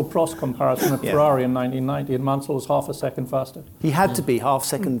Mansell-Prost comparison of Ferrari in 1990, and Mansell was half a second faster. He had to be half a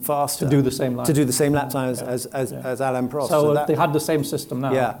second faster to do the same lap time as Alain Prost. So they had the same system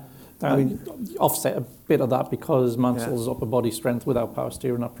now. Yeah. Offset a bit of that because Mansell's upper body strength without power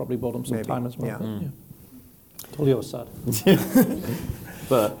steering, that probably bought him some time as well. Yeah. Totally was sad.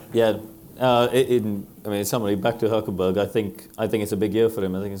 But yeah, in summary, back to Hülkenberg, I think it's a big year for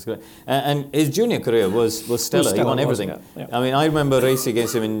him. I think it's great, and his junior career was stellar. He won everything. Yeah. I mean, I remember racing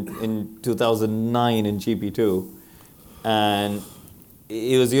against him in 2009 in GP2, and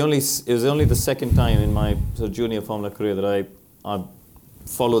it was only the second time in my sort of junior Formula career that I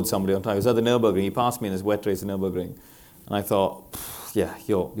followed somebody on time. It was at the Nürburgring. He passed me in his wet race at Nürburgring, and I thought, yeah,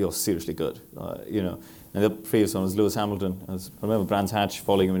 you're seriously good, And the previous one was Lewis Hamilton. I remember Brands Hatch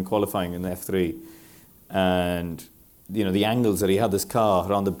following him in qualifying in the F3, and the angles that he had this car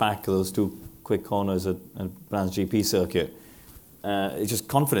around the back of those two quick corners at Brands GP circuit. It's just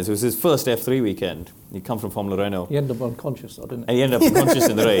confidence. It was his first F3 weekend. He'd come from Formula Renault. He ended up unconscious, though, didn't he? And he ended up unconscious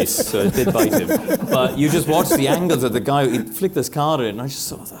in the race, so it did bite him. But you just watch the angles of the guy. He'd flick this car in, and I just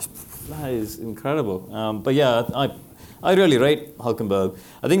thought, that is incredible. But yeah, I really rate Hülkenberg.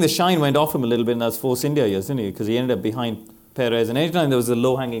 I think the shine went off him a little bit in those Force India years, didn't he? Because he ended up behind Perez, and anytime there was a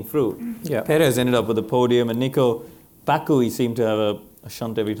low-hanging fruit, Perez ended up with the podium, and Nico, Baku, he seemed to have a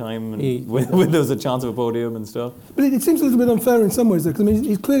shunt every time, and when there was a chance of a podium and stuff. But it seems a little bit unfair in some ways, though, because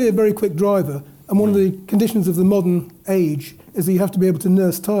he's clearly a very quick driver, and one of the conditions of the modern age is that you have to be able to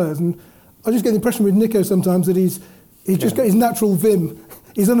nurse tyres. And I just get the impression with Nico sometimes that he's just got his natural vim.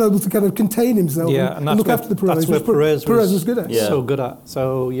 He's unable to kind of contain himself and look after the Perez. That's where Perez was good at. Yeah. So good at.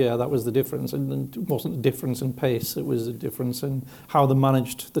 So yeah, that was the difference. And it wasn't a difference in pace. It was a difference in how they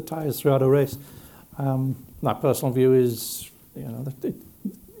managed the tyres throughout a race. My personal view is,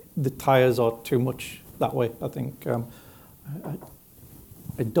 the tyres are too much that way. I think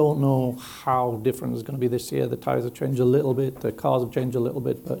I don't know how different it's going to be this year. The tyres have changed a little bit. The cars have changed a little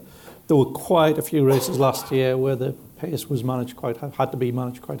bit, but there were quite a few races last year where the pace was had to be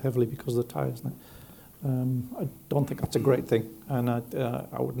managed quite heavily because of the tyres. I don't think that's a great thing, and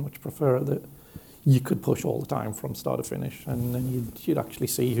I would much prefer that you could push all the time from start to finish, and then you'd actually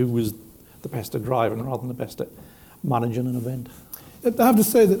see who was the best at driving rather than the best at managing an event. I have to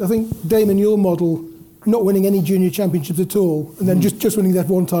say that I think, Damon, your model, not winning any junior championships at all, and then just winning that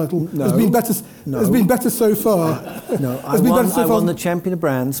one title, has been better so far. No, I won the Champion of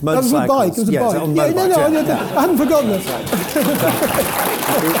Brands motorcycles. That was a bike. It was a bike. I hadn't forgotten it.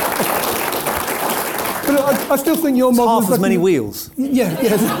 But I still think your model half as many wheels. Yeah,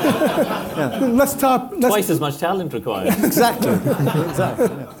 yes. Twice as much talent required. Exactly.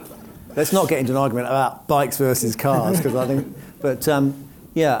 Yeah. Let's not get into an argument about bikes versus cars, because I think. But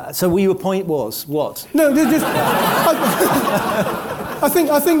yeah. So your point was what? No, just. I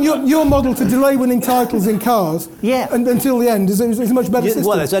think your model to delay winning titles in cars. Until the end is a much better system.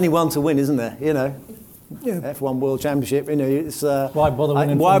 Well, there's only one to win, isn't there? You know. Yeah. F1 World Championship, you know, it's... why bother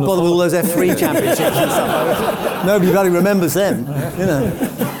winning? Why bother with all those F3 championships and stuff? Nobody bloody remembers them, you know.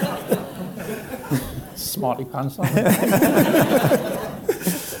 Smarty pants on.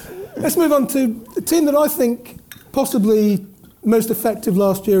 Let's move on to a team that I think possibly most effective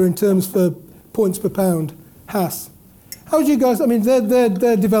last year in terms for points per pound, Haas. How would you guys... I mean,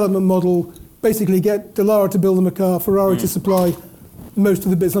 their development model basically get Dallara to build them a car, Ferrari to supply most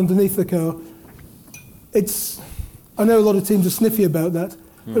of the bits underneath the car. I know a lot of teams are sniffy about that.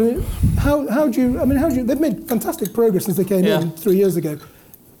 But I mean, how do you? They've made fantastic progress since they came in 3 years ago.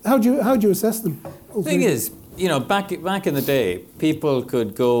 How do you assess them? The thing is, you know, back in the day, people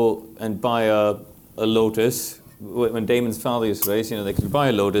could go and buy a Lotus. When Damon's father used to race, you know, they could buy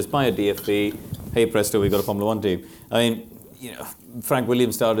a Lotus, buy a DFB. Hey presto, we got a Formula One team. I mean, you know, Frank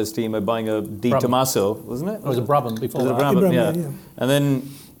Williams started his team by buying a Di Tommaso, wasn't it? It was a Brabham before. It was a Brabham, yeah. And then.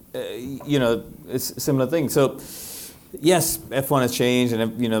 You know, it's a similar thing. So, yes, F1 has changed,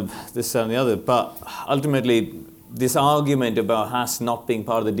 and you know this, that, and the other. But ultimately, this argument about Haas not being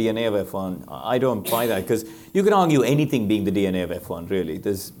part of the DNA of F1, I don't buy that, because you can argue anything being the DNA of F1. Really,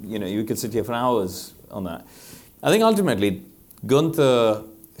 there's, you know, you could sit here for hours on that. I think ultimately, Gunther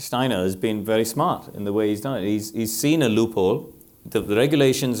Steiner has been very smart in the way he's done it. He's seen a loophole. The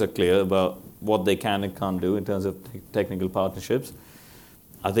regulations are clear about what they can and can't do in terms of technical partnerships.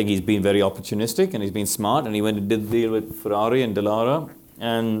 I think he's been very opportunistic, and he's been smart, and he went and did the deal with Ferrari and Dallara,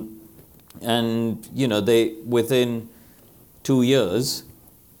 and you know, they, within 2 years,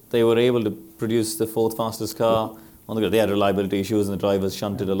 they were able to produce the fourth fastest car on the grid. They had reliability issues, and the drivers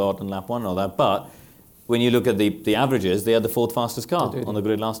shunted a lot in lap one and all that, but when you look at the averages, they had the fourth fastest car on the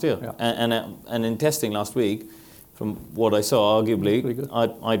grid last year. Yeah. And in testing last week, from what I saw, arguably,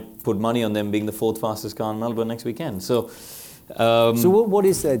 I'd put money on them being the fourth fastest car in Melbourne next weekend. So what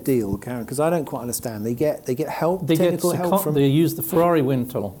is their deal, Karun? Because I don't quite understand. They get help, technical help from... They use the Ferrari wind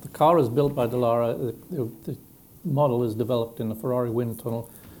tunnel. The car is built by Dallara. The model is developed in the Ferrari wind tunnel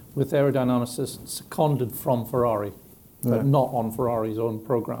with aerodynamicists seconded from Ferrari, but not on Ferrari's own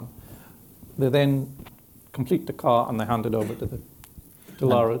program. They then complete the car and they hand it over to the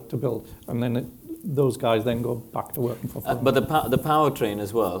Dallara to build, and then those guys then go back to working for Ferrari. But the powertrain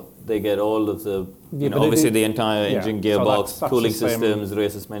as well, they get all of the, obviously the entire engine, gearbox, so that's systems, rear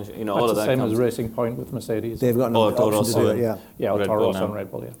suspension, all of that. That's the same as Racing Point with Mercedes. They've got no option to do it, or Toro Rosso and Red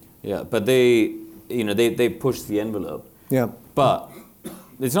Bull, Yeah, but they push the envelope. Yeah. But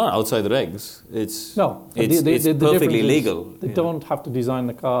it's not outside the regs. It's the perfectly legal. They don't have to design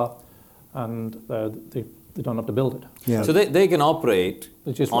the car, and they don't have to build it. Yeah. So they can operate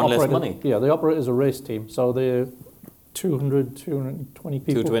on less money. Yeah, they operate as a race team. So they're 220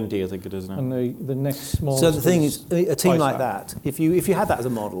 people. 220, I think it is now. And the next smallest. So the thing is, a team like that, if you had that as a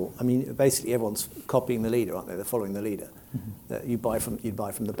model, I mean, basically everyone's copying the leader, aren't they? They're following the leader. Mm-hmm. You'd buy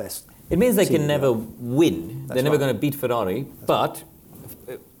from the best. It means they can never win. They're never going to beat Ferrari. But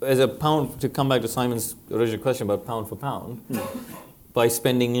as a pound, to come back to Simon's original question about pound for pound, by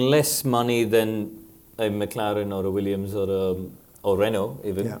spending less money than a McLaren or a Williams or Renault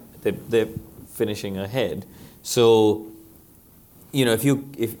even, they're finishing ahead. So, if you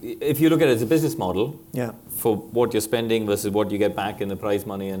look at it as a business model, for what you're spending versus what you get back in the prize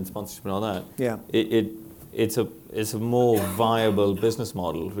money and sponsorship and all that, it's a more viable business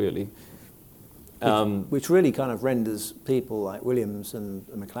model, really. Which really kind of renders people like Williams and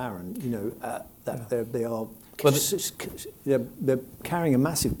McLaren, that they're carrying a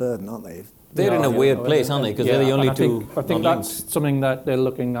massive burden, aren't they? They're in a weird place, aren't they? Because they're the only two. I think that's something that they're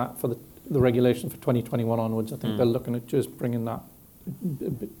looking at for the regulation for 2021 onwards. I think they're looking at just bringing it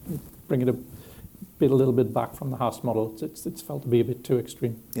a a little bit back from the Haas model. It's felt to be a bit too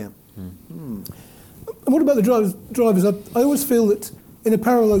extreme. Yeah. And what about the drivers? I always feel that in a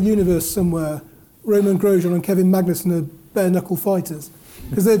parallel universe somewhere, Romain Grosjean and Kevin Magnussen are bare-knuckle fighters.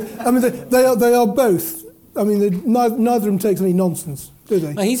 Because they are both. I mean, neither of them takes any nonsense, do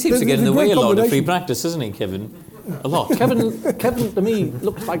they? No, he seems to get in the way a lot of free practice, doesn't he, Kevin? A lot. Kevin, to me,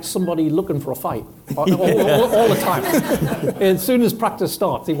 looks like somebody looking for a fight all the time. As soon as practice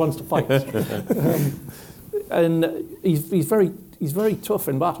starts, he wants to fight. And he's very tough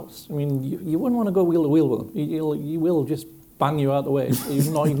in battles. I mean, you wouldn't want to go wheel to wheel with him. He will just bang you out the way. You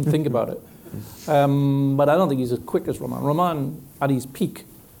not even think about it. But I don't think he's as quick as Romain. Romain, at his peak,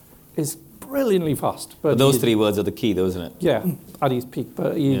 is brilliantly fast. But those three words are the key, though, isn't it? Yeah, at his peak.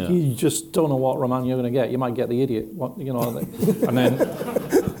 But you just don't know what Romain you're going to get. You might get the idiot, and then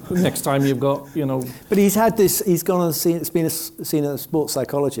next time you've got, But he's had this. He's gone and seen a sports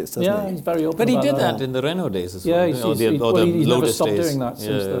psychologist, hasn't he? Yeah, he's very open. But he about did that in the Renault days as well. Yeah, Lotus he's never stopped days. doing that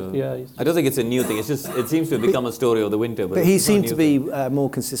since then. Yeah. I don't think it's a new thing. It's just it seems to have become a story of the winter. But he seemed to be more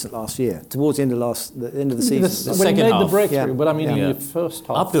consistent last year, towards the end of the season. When he made the breakthrough, Yeah. but I mean, in the first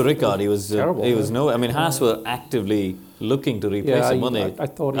half. Up to Ricard, he was terrible. I mean, Haas were actively looking to replace him, weren't they? I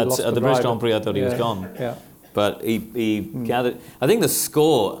thought he lost at the British Grand Prix. I thought he was gone. Yeah. But he gathered. I think the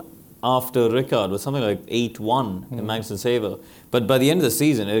score after Ricard was something like 8-1 in Magnussen's favour. But by the end of the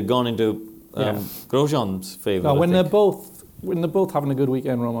season, it had gone into Grosjean's favour. Now, when they're both having a good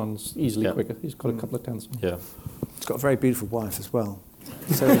weekend, Roman's easily quicker. He's got a couple of tenths. Yeah. He's got a very beautiful wife as well.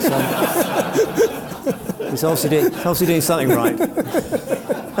 So he's obviously doing something right.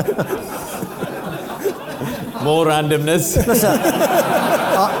 More randomness. Listen,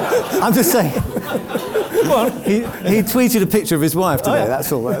 I'm just saying. He tweeted a picture of his wife today.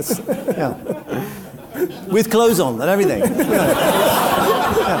 That's all. With clothes on and everything.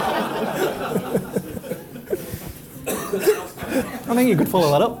 I think you could follow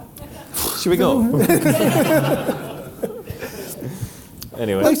that up. Should we go?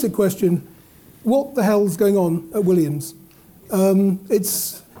 Anyway. Basic question: what the hell's going on at Williams?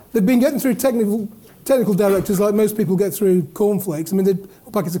 They've been getting through technical directors like most people get through cornflakes. I mean,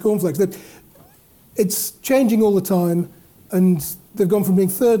 packets of cornflakes. It's changing all the time, and they've gone from being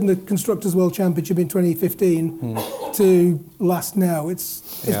third in the Constructors' World Championship in 2015 to last now.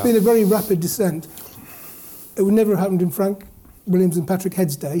 It's been a very rapid descent. It would never have happened in Frank Williams and Patrick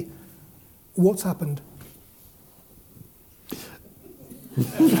Head's day. What's happened?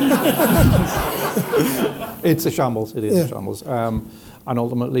 It's a shambles. It is a shambles. And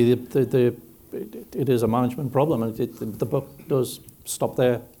ultimately, it is a management problem. The book does stop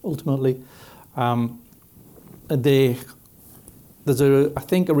there, ultimately. There's I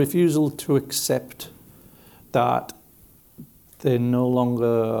think a refusal to accept that they're no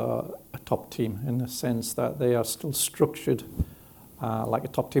longer a top team, in the sense that they are still structured like a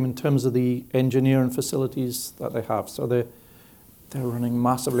top team in terms of the engineering facilities that they have. So they're running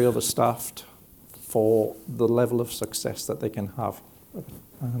massively overstaffed for the level of success that they can have.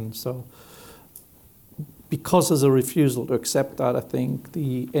 And so because there's a refusal to accept that, I think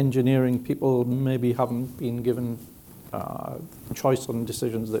the engineering people maybe haven't been given choice on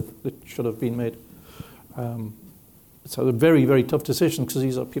decisions that should have been made. So a very, very tough decision, because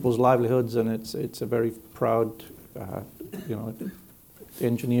these are people's livelihoods, and it's a very proud,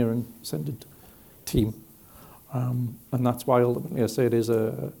 engineering-centered team. And that's why ultimately I say it is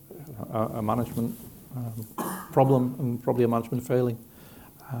a management problem, and probably a management failing.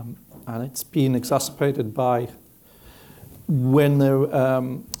 And it's been exacerbated by when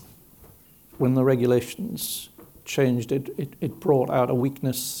the regulations changed. It brought out a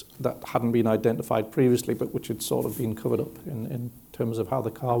weakness that hadn't been identified previously, but which had sort of been covered up in terms of how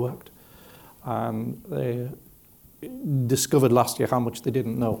the car worked. And they discovered last year how much they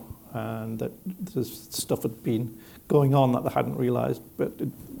didn't know, and that this stuff had been going on that they hadn't realised, but it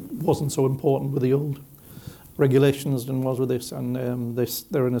wasn't so important with the old regulations than was with this, and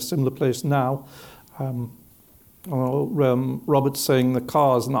they're in a similar place now. Robert's saying the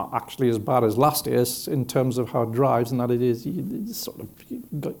car's not actually as bad as last year's in terms of how it drives, and that it is you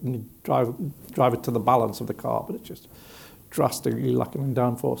drive it to the balance of the car, but it's just drastically lacking in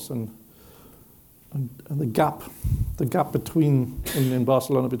downforce, and the gap between in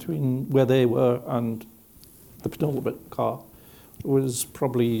Barcelona between where they were and the penultimate car was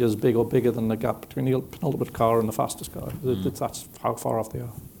probably as big or bigger than the gap between the penultimate car and the fastest car. That's how far off they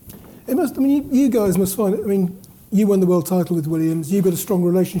are. You guys must find it. I mean, you won the world title with Williams. You've got a strong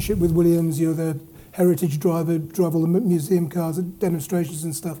relationship with Williams. You're the heritage driver, drive all the museum cars at demonstrations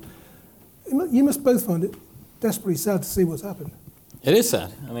and stuff. You must both find it desperately sad to see what's happened. It is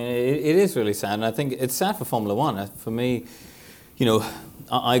sad. I mean, it is really sad, and I think it's sad for Formula One. For me,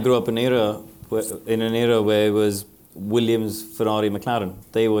 I grew up in an era where it was Williams, Ferrari, McLaren.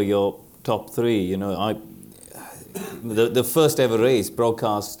 They were your top three. The first ever race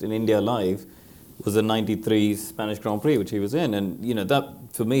broadcast in India live was the '93 Spanish Grand Prix, which he was in, and that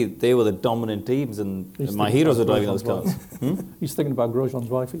for me they were the dominant teams, and my heroes were driving those cars. He's thinking about Grosjean's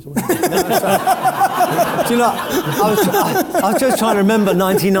wife. Do you know? I was just trying to remember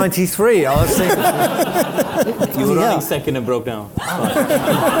 1993. I was thinking. You were running second and broke down.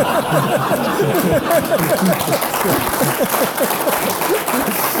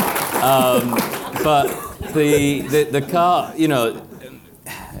 But the car,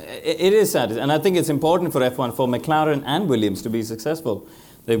 it is sad, and I think it's important for F1, for McLaren and Williams to be successful.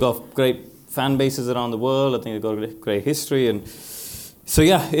 They've got great fan bases around the world. I think they've got a great history, and so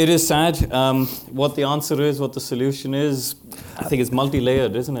it is sad. What the answer is, what the solution is, I think it's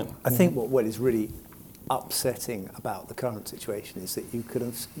multi-layered, isn't it? I think what is really upsetting about the current situation is that you could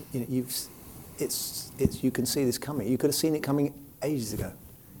have, you can see this coming. You could have seen it coming ages ago.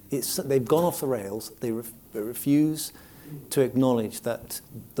 They've gone off the rails. They refuse to acknowledge that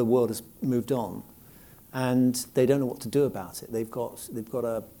the world has moved on, and they don't know what to do about it. They've got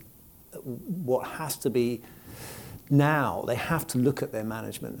what has to be now. They have to look at their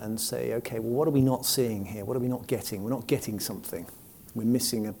management and say, okay, well, what are we not seeing here? What are we not getting? We're not getting something. We're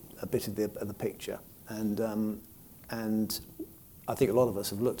missing a bit of the picture, and I think a lot of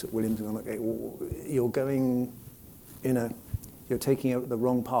us have looked at Williams and gone, okay, well, you're going, you're taking the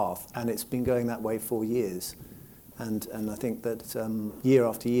wrong path, and it's been going that way for years. And I think that year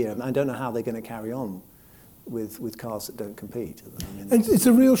after year, and I don't know how they're going to carry on with cars that don't compete. And it's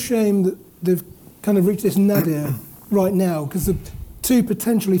a real shame that they've kind of reached this nadir right now, because the two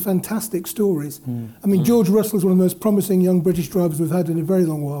potentially fantastic stories. I mean, George Russell is one of the most promising young British drivers we've had in a very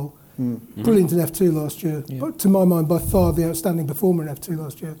long while. Brilliant in F2 last year, but to my mind, by far the outstanding performer in F2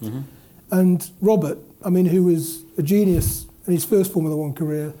 last year. And Robert, who was a genius in his first Formula One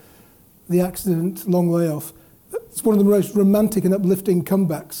career, the accident, long layoff. It's one of the most romantic and uplifting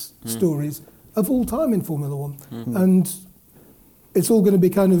comebacks stories of all time in Formula One. And it's all going to be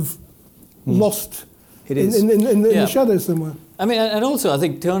kind of lost in the shadows somewhere. I mean, and also I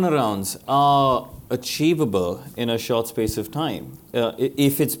think turnarounds are achievable in a short space of time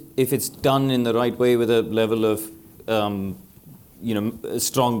if it's done in the right way with a level of a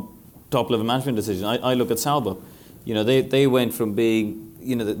strong top level management decision. I look at Sauber. They went from being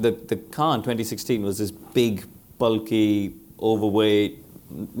the car in 2016 was this big, bulky, overweight,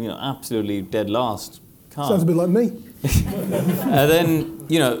 absolutely dead last car. Sounds a bit like me. And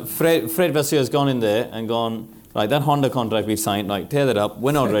then Fred Vasseur has gone in there and gone, right, that Honda contract we've signed, right, tear that up.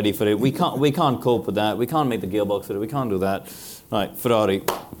 We're not ready for it. We can't cope with that. We can't make the gearbox for it. We can't do that. Right, Ferrari,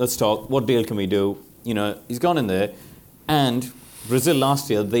 let's talk. What deal can we do? He's gone in there, and Brazil last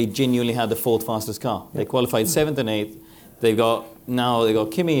year, they genuinely had the fourth fastest car. They qualified 7th and 8th. They've got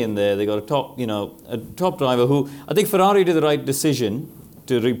Kimi in there. They got a top driver who I think Ferrari did the right decision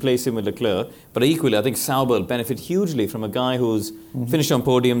to replace him with Leclerc. But equally, I think Sauber will benefit hugely from a guy who's finished on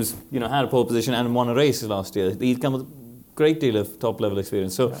podiums, had a pole position and won a race last year. He's come with a great deal of top level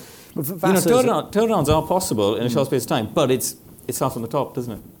experience. So, turnarounds are possible in a short space of time, but it starts from the top,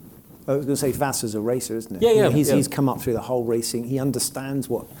 doesn't it? I was going to say Vassar's a racer, isn't it? Yeah. He's come up through the whole racing. He understands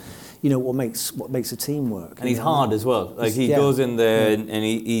what makes a team work. And he's hard as well. Like he goes in there and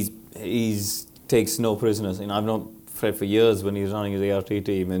he takes no prisoners. I've known Fred for years when he was running his ART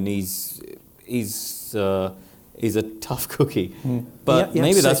team, and he's a tough cookie. But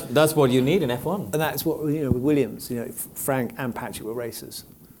maybe that's what you need in F1. And that's what with Williams. Frank and Patrick were racers.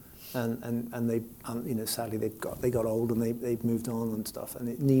 And they sadly they got old and they've moved on and stuff, and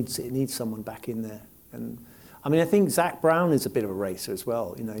it needs someone back in there. And I think Zach Brown is a bit of a racer as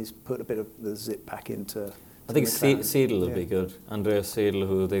well. He's put a bit of the zip back into. I think Seidel will be good. Andreas Seidel,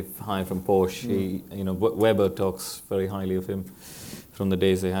 who they've hired from Porsche. Weber talks very highly of him from the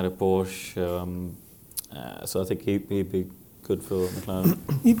days they had a Porsche. So I think he'd be good for McLaren.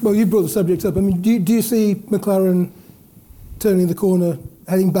 You brought the subject up. Do you see McLaren turning the corner,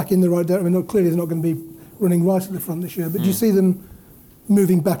 heading back in the right direction? Clearly they're not going to be running right at the front this year, but do you see them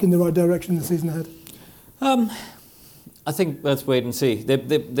moving back in the right direction the season ahead? I think let's wait and see.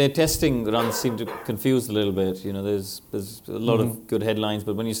 Their testing runs seem to confuse a little bit. There's a lot of good headlines,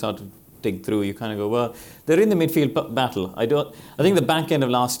 but when you start to dig through, you kind of go, well, they're in the midfield battle. I think the back end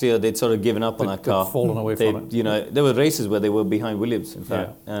of last year they'd sort of given up on that car. They'd fallen away from it. There were races where they were behind Williams, in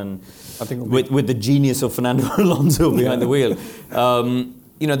fact, and I think with the genius of Fernando Alonso behind the wheel.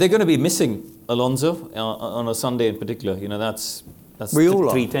 They're going to be missing Alonso on a Sunday in particular. That's that's We all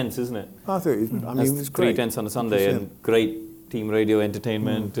are. 3 tenths, isn't it? I thought it was great. 3 tenths on a Sunday and great team radio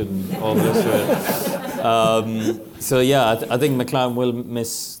entertainment and all the rest of it. So yeah, I think McLaren will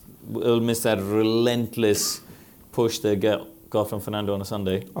miss that relentless push they got from Fernando on a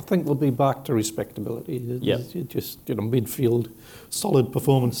Sunday. I think we'll be back to respectability. Yeah. Just midfield, solid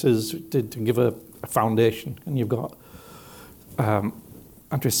performances to give a foundation, and you've got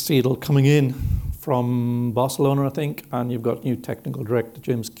Andres Seidel coming in from Barcelona, I think, and you've got new technical director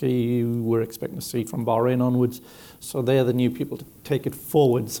James Key, who we're expecting to see from Bahrain onwards. So they're the new people to take it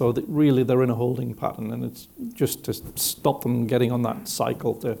forward. So that really they're in a holding pattern, and it's just to stop them getting on that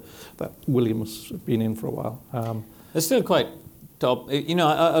cycle that Williams has been in for a while. They're still quite top.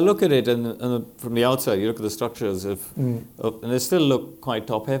 I look at it and from the outside, you look at the structures and they still look quite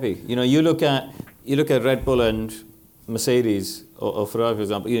top heavy. You look at Red Bull and Mercedes or Ferrari, for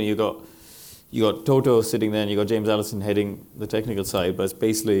example. You got Toto sitting there, and you got James Allison heading the technical side. But it's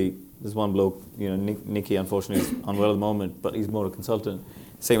basically there's one bloke. Nicky unfortunately is unwell at the moment, but he's more a consultant.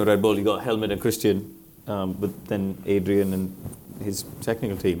 Same with Red Bull. You got Helmut and Christian, but then Adrian and his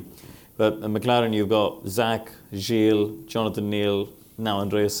technical team. But at McLaren, you've got Zach, Gilles, Jonathan Neal, now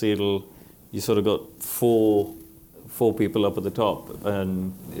Andreas Seidel. You sort of got four people up at the top,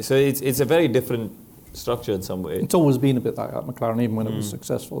 and so it's a very different structure in some way. It's always been a bit like that at McLaren, even when it was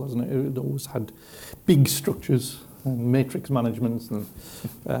successful, hasn't it? It always had big structures and matrix management, and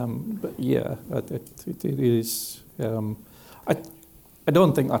but yeah, it is. I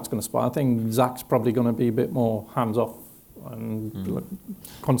don't think that's going to spoil. I think Zach's probably going to be a bit more hands off and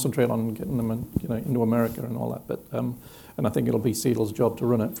concentrate on getting them into America and all that. But and I think it'll be Seidel's job to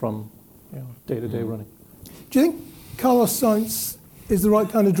run it from day-to-day running. Do you think Carlos Sainz is the right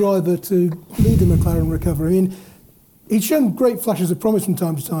kind of driver to lead the McLaren recovery? I mean, he's shown great flashes of promise from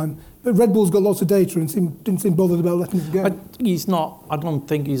time to time, but Red Bull's got lots of data and didn't seem bothered about letting it go. He's not. I don't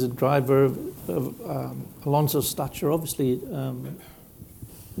think he's a driver of Alonso's stature, obviously,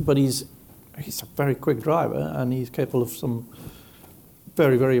 but he's a very quick driver, and he's capable of some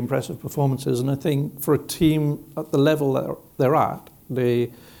very, very impressive performances. And I think for a team at the level that they're at,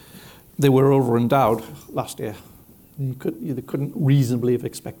 they were over-endowed last year. They couldn't reasonably have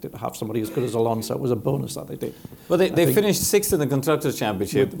expected to have somebody as good as Alonso. It was a bonus that they did. Well, they finished 6th in the Constructors'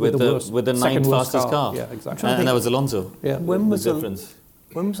 Championship with the 9th fastest car. Yeah, exactly. And that was Alonso. Yeah. When was the difference?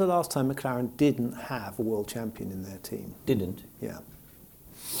 When was the last time McLaren didn't have a world champion in their team? Didn't? Yeah.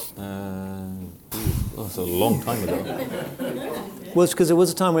 That's a long time ago. Well, it's because there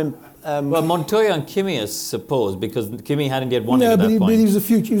was a time when... well, Montoya and Kimi, I suppose, because Kimi hadn't yet won it at that point. But he was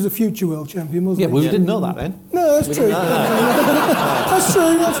a future world champion, wasn't he? Yeah, well, we didn't know that then. No, that's true. That's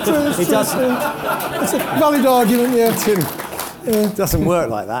true. That's a valid argument, yeah. It doesn't work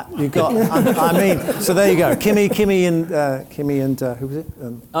like that. You've got... I mean, so there you go. Kimi and who was it?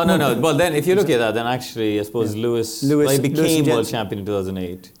 Oh, no. Well, then, if you look at that, then actually, I suppose Lewis became world champion in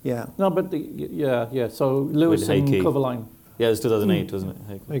 2008. Yeah. No, but so Lewis and Kovalainen. Yeah, it was 2008, wasn't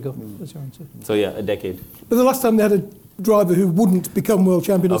it? There you go. That's your answer. So, yeah, a decade. But the last time they had a driver who wouldn't become world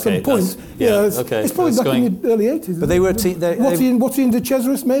champion at some point, it's probably back in the early 80s. But they were... What's he in De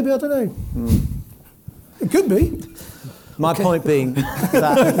Cesaris, maybe? I don't know. It could be. My point being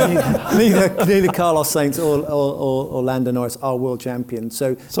that neither Carlos Sainz or Lando Norris are world champions.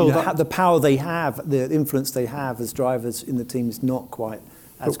 So the power they have, the influence they have as drivers in the team is not quite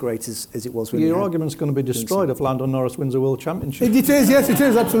as great as it was when your argument's going to be destroyed if Lando Norris wins a world championship. It is, yes, it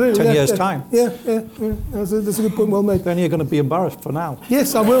is, absolutely. 10 years' time. Yeah. That's a good point, well made. Then you're going to be embarrassed for now.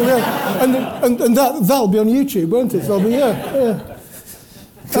 Yes, I will, yeah. And that'll be on YouTube, won't it? So I'll be, yeah.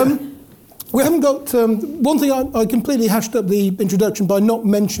 We haven't got... one thing, I completely hashed up the introduction by not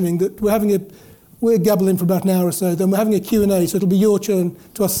mentioning that we're gabbling for about an hour or so, then we're having a Q&A, so it'll be your turn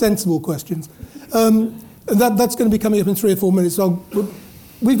to ask sensible questions. And that's going to be coming up in 3 or 4 minutes, so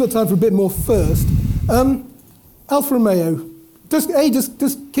we've got time for a bit more first. Alfa Romeo, does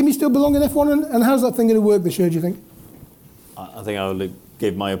Kimi still belong in F1, and how's that thing going to work this year, do you think? I think I will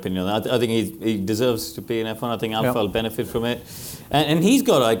give my opinion on that. I think he deserves to be in F1. I think Alfa will benefit from it. And he's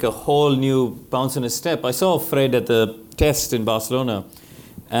got like a whole new bounce in his step. I saw Fred at the test in Barcelona,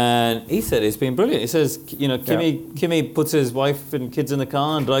 and he said it's been brilliant. He says, Kimi puts his wife and kids in the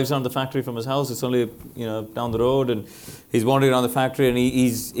car and drives around the factory from his house. It's only, down the road, and he's wandering around the factory, and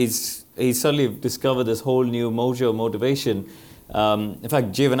he's suddenly discovered this whole new motivation. In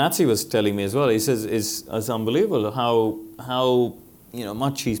fact, Giovinazzi was telling me as well. He says it's unbelievable how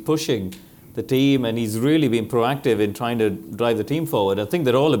much he's pushing the team, and he's really been proactive in trying to drive the team forward. I think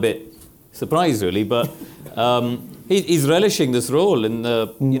they're all a bit surprised, really, but he's relishing this role. And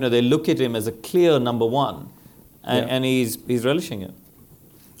they look at him as a clear number one, and he's relishing it.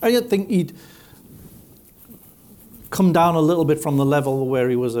 I think he'd come down a little bit from the level where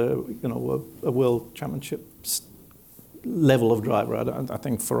he was a world championship level of driver. I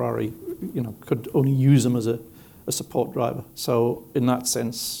think Ferrari, could only use him as a support driver. So in that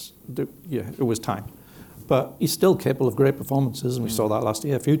sense, it was time. But he's still capable of great performances, and we saw that last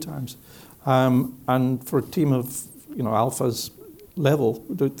year a few times. And for a team of Alpha's level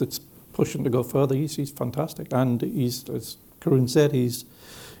that's pushing to go further, he's fantastic. And he's, as Karun said, he's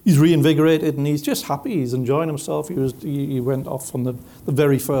reinvigorated and he's just happy. He's enjoying himself. He went off on the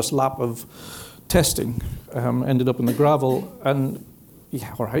very first lap of testing, ended up in the gravel, and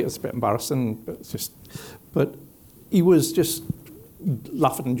all right, it's a bit embarrassing, but he was just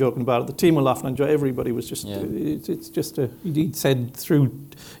laughing and joking about it. The team were laughing and joking. Everybody was just. Yeah. He'd said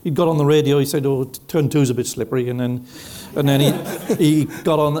he'd got on the radio. He said, "Oh, turn 2's a bit slippery," and then he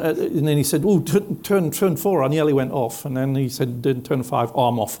got on, and then he said, "Oh, turn 4." I nearly went off, and then he said, "Turn 5,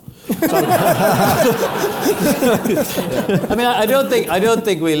 I'm off." I mean, I don't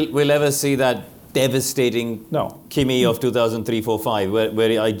think we'll ever see that devastating Kimi of 2003-4-5,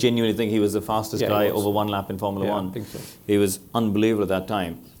 where I genuinely think he was the fastest guy over one lap in Formula One. I think so. He was unbelievable at that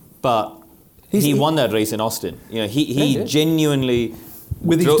time, but he won that race in Austin. He genuinely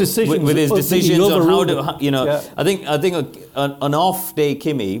with his decisions on how to. I think an off day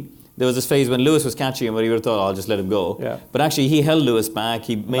Kimi. There was this phase when Lewis was catching him where he would have thought, I'll just let him go. Yeah. But actually, he held Lewis back.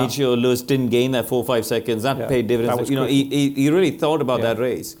 He made sure Lewis didn't gain that 4-5 seconds. That paid dividends. He really thought about that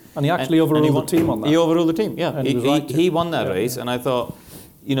race. And he actually overruled the team on that. He overruled the team, yeah. He won that race. And I thought,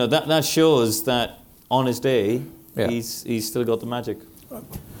 that shows that on his day, he's still got the magic.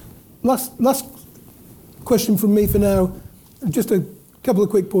 Last question from me for now. Just a couple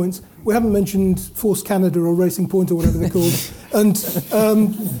of quick points. We haven't mentioned Force Canada or Racing Point or whatever they're called, and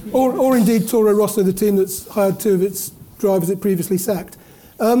or indeed Toro Rosso, the team that's hired 2 of its drivers it previously sacked.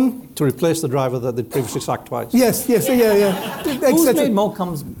 To replace the driver that they'd previously sacked twice. Yes, yeah. Who's made more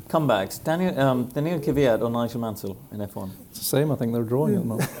comebacks, Daniel Kvyat or Nigel Mansell in F1? It's the same. I think they're drawing at the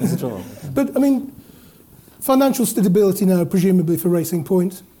moment. It's a draw. But I mean, financial stability now, presumably for Racing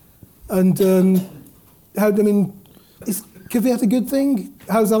Point, and is Kvyat a good thing?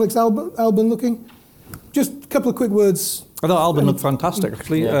 How's Alex Albon looking? Just a couple of quick words. I thought Albon looked fantastic,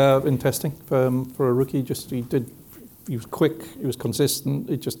 actually, in testing for a rookie. He was quick, he was consistent,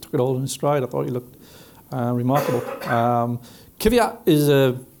 he just took it all in his stride. I thought he looked remarkable.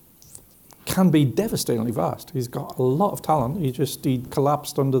 Kvyat can be devastatingly fast. He's got a lot of talent. He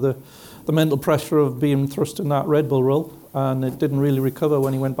collapsed under the mental pressure of being thrust in that Red Bull role, and it didn't really recover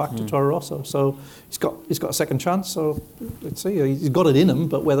when he went back to Toro Rosso. So he's got a second chance. So let's see. He's got it in him,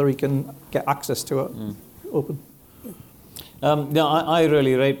 but whether he can get access to it, open. I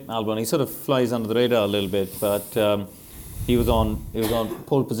really rate Albon. He sort of flies under the radar a little bit, but he was on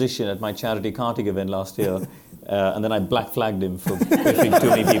pole position at my charity karting event last year, and then I black flagged him for pissing too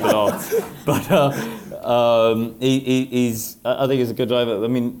many people off. But I think he's a good driver. I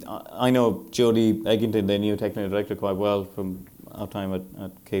mean, I know Jody Egginton, their new technical director, quite well from our time at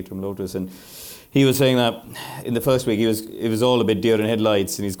Caterham Lotus, and he was saying that in the first week it was all a bit deer in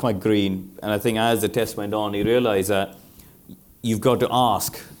headlights, and he's quite green. And I think as the test went on, he realised that you've got to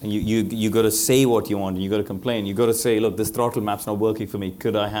ask, and you got to say what you want, and you got to complain. You got to say, look, this throttle map's not working for me.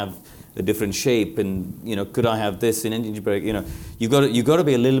 Could I have a different shape? And could I have this in engine brake? You got to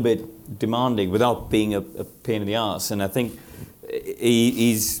be a little bit demanding without being a pain in the arse. And I think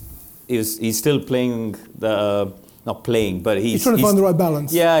he's still playing not playing, but he's trying to find the right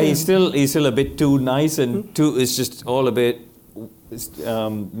balance. Yeah, he's still a bit too nice, and it's just all a bit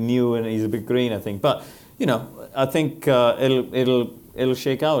new, and he's a bit green, I think. But I think it'll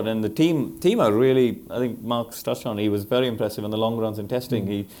shake out, and the team are really. I think Mark's touched on. He was very impressive in the long runs in testing.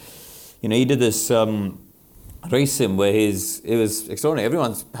 He did this race sim where it was extraordinary.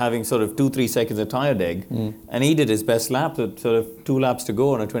 Everyone's having sort of 2-3 seconds of tire deg, and he did his best lap at sort of 2 laps to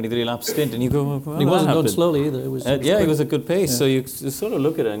go on a 23-lap stint, and you go, well, he wasn't going slowly either. It was it was a good pace. Yeah. So you sort of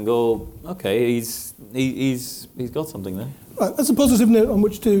look at it and go, okay, he's got something there. Right, that's a positive note on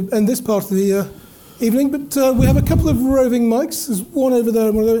which to end this part of the evening, but we have a couple of roving mics. There's one over there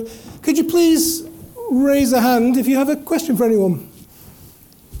and one over there. Could you please raise a hand if you have a question for anyone?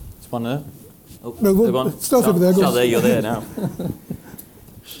 There's one there. Oh, no, we'll start over there. There, you're there now.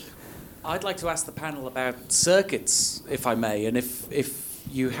 I'd like to ask the panel about circuits, if I may, and if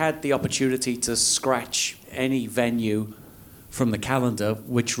you had the opportunity to scratch any venue from the calendar,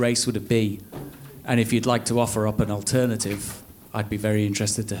 which race would it be? And if you'd like to offer up an alternative, I'd be very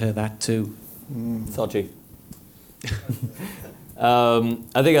interested to hear that too. Sochi.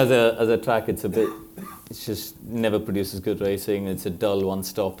 I think as a track, it's a bit it's just never produces good racing. It's a dull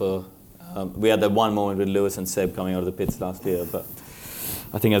one-stopper. We had that one moment with Lewis and Seb coming out of the pits last year, but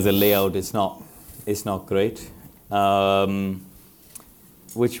I think as a layout, it's not great.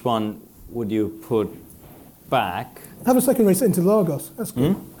 Which one would you put back? Have a second race at Interlagos. That's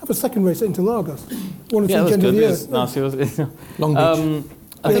good. Have a second race at Interlagos. One or two was end of good. the year. Long Beach.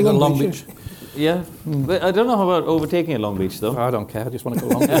 I think Long Long Beach, Beach. Yeah, but I don't know about overtaking at Long Beach though. I don't care. I just want to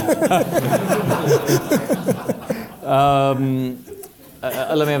go Long Beach.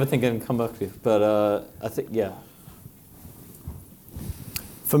 Let me have a think and come back to you. But I think, yeah.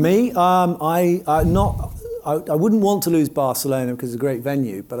 For me, I wouldn't want to lose Barcelona because it's a great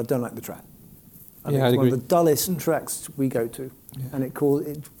venue, but I don't like the track. I think it's one of the dullest tracks we go to, and it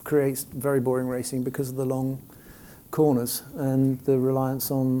creates very boring racing because of the long corners and the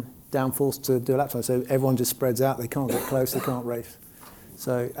reliance on downforce to do a lap time. So everyone just spreads out. They can't get close. They can't race.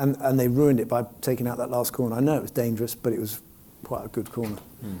 So and they ruined it by taking out that last corner. I know it was dangerous, but it was quite a good corner.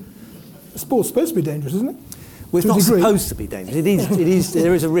 The sport's supposed to be dangerous, isn't it? Well, it's not supposed to be dangerous. It is.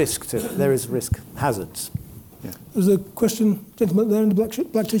 There is a risk to it. There is risk, hazards. Yeah. There's a question, gentleman there in the black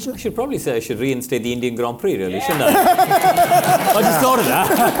t-shirt. I should probably say I should reinstate the Indian Grand Prix, really, shouldn't I? I just thought of that.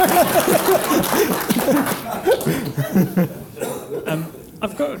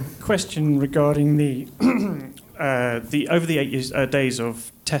 I've got a question regarding the over the 8 days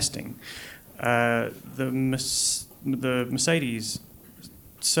of testing, the Mercedes,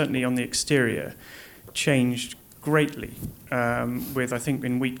 certainly on the exterior, changed greatly. With, I think,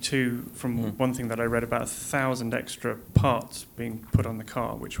 in week 2, from one thing that I read, about 1,000 extra parts being put on the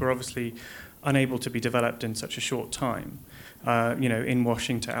car, which were obviously unable to be developed in such a short time. In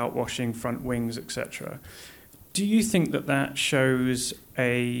washing to out washing, front wings, etc. Do you think that shows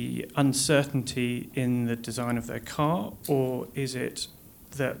a uncertainty in the design of their car, or is it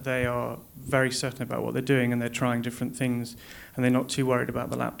that they are very certain about what they're doing and they're trying different things and they're not too worried about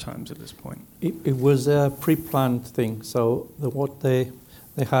the lap times at this point? It was a pre-planned thing. So they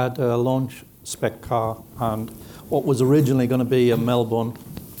had a launch spec car and what was originally going to be a Melbourne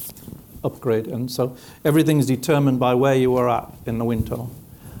upgrade, and so everything's determined by where you were at in the wind tunnel,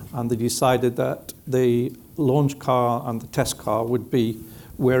 and they decided that the launch car and the test car would be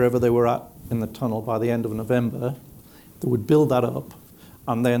wherever they were at in the tunnel by the end of November. They would build that up,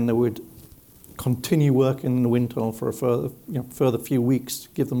 and then they would continue working in the wind tunnel for a further few weeks to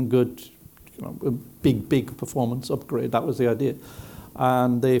give them good, a big performance upgrade. That was the idea.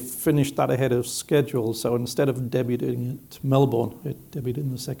 And they finished that ahead of schedule, so instead of debuting at Melbourne, it debuted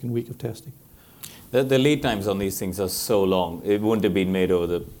in the second week of testing. The lead times on these things are so long. It wouldn't have been made over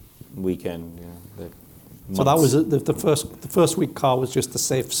the weekend. So that was the first week car was just the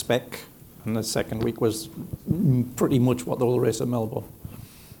safe spec, and the second week was pretty much what they'll race at Melbourne.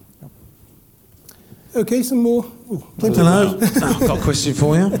 Okay, some more. Hello, I've got a question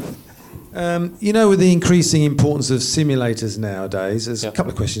for you. With the increasing importance of simulators nowadays, there's a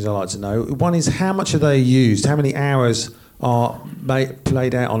couple of questions I'd like to know. One is, how much are they used? How many hours are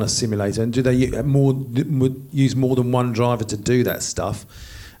played out on a simulator? And do they use more than one driver to do that stuff?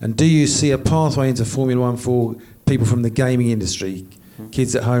 And do you see a pathway into Formula One for people from the gaming industry,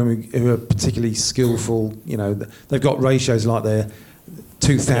 kids at home who are particularly skillful? They've got ratios like they're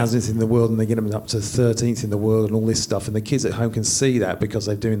 2000th in the world and they get them up to 13th in the world and all this stuff, and the kids at home can see that because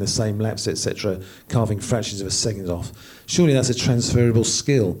they're doing the same laps, etc., carving fractions of a second off. Surely that's a transferable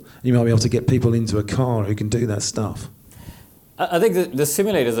skill. You might be able to get people into a car who can do that stuff. I think the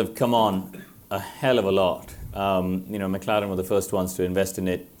simulators have come on a hell of a lot. McLaren were the first ones to invest in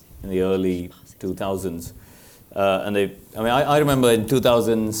it in the early 2000s. I remember in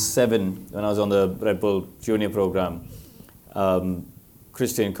 2007 when I was on the Red Bull Junior program,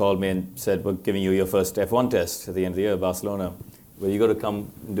 Christian called me and said, we're giving you your first F1 test at the end of the year, Barcelona, where you got to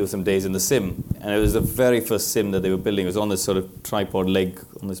come and do some days in the sim. And it was the very first sim that they were building. It was on this sort of tripod leg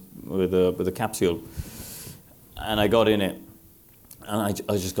on this with a capsule. And I got in it, and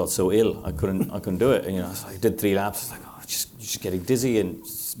I just got so ill. I couldn't do it. And, so I did 3 laps. I was like, just getting dizzy and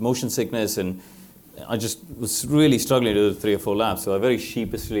motion sickness, and I just was really struggling to do 3 or 4 laps. So I very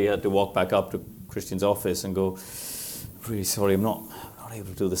sheepishly had to walk back up to Christian's office and go, really sorry, I'm not able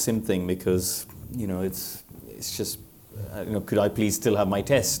to do the sim thing because it's just could I please still have my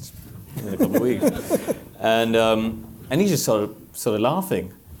test in a couple of weeks? And he just sort of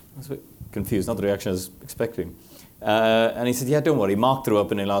laughing. I was a bit confused, not the reaction I was expecting. And he said, yeah, don't worry, Mark threw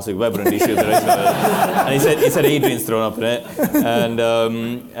up in it last week, Webber and DC the rest of it. And he said Adrian's thrown up in it,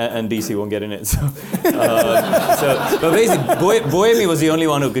 and DC won't get in it. But basically, Boemi was the only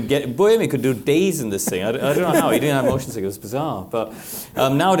one who could get, Boemi could do days in this thing. I don't know how, he didn't have motion sickness, it was bizarre. But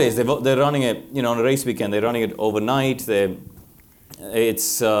nowadays, they're running it, on a race weekend, they're running it overnight, they've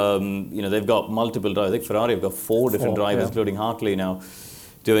got multiple drivers. I think Ferrari have got 4 different drivers, including Hartley now,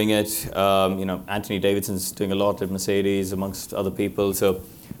 doing it. Anthony Davidson's doing a lot at Mercedes, amongst other people. So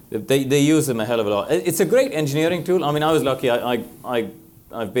they use them a hell of a lot. It's a great engineering tool. I mean, I was lucky.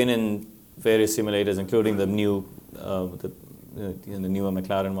 I've been in various simulators, including the new, the newer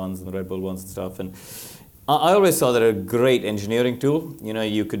McLaren ones and the Red Bull ones and stuff. And I always saw that a great engineering tool.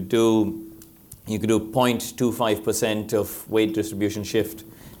 You could do 0.25% of weight distribution shift,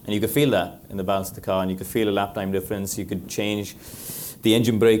 and you could feel that in the balance of the car, and you could feel a lap time difference. You could change the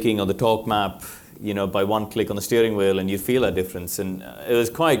engine braking or the torque map, by one click on the steering wheel, and you feel that difference. And it was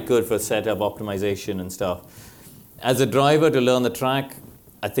quite good for setup optimization and stuff. As a driver, to learn the track,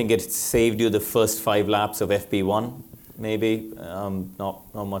 I think it saved you the first 5 laps of FP1, maybe,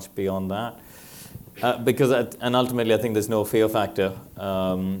 not much beyond that. And ultimately, I think there's no fear factor.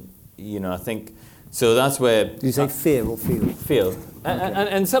 I think, so that's where... Did you say fear or feel? Feel.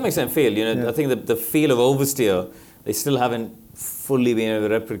 And some extent feel. I think that the feel of oversteer, they still haven't fully been able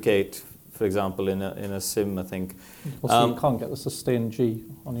to replicate, for example, in a sim, I think. Also, you can't get the sustained G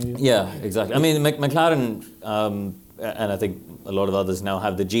on you. Yeah, exactly. I mean, McLaren, and I think a lot of others now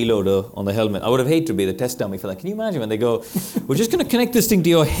have the G loader on the helmet. I would have hated to be the test dummy for that. Can you imagine when they go, we're just going to connect this thing to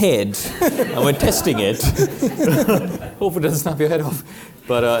your head, and we're testing it. Hope it doesn't snap your head off.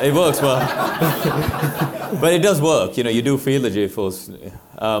 But it works well. But it does work. You do feel the G-force.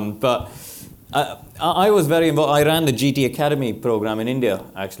 But I was very involved. I ran the GT Academy program in India,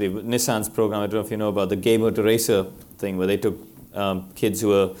 actually. Nissan's program, I don't know if you know about the Gamer to Racer thing, where they took kids who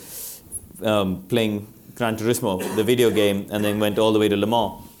were playing Gran Turismo, the video game, and then went all the way to Le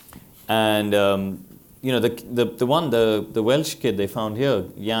Mans. And the Welsh kid they found here,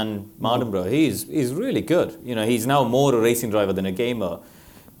 Jan Mardenborough, he's really good. He's now more a racing driver than a gamer.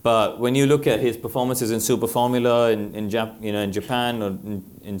 But when you look at his performances in Super Formula, in Japan, or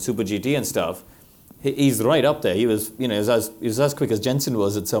in Super GT and stuff, he's right up there. He was as quick as Jensen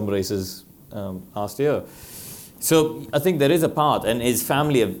was at some races last year. So I think there is a part, and his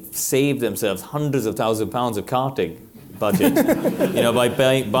family have saved themselves hundreds of thousands of pounds of karting budget, by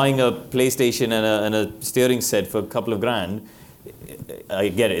buying a PlayStation and a steering set for a couple of grand. I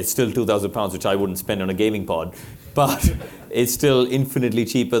get it, it's still £2,000, which I wouldn't spend on a gaming pod, but it's still infinitely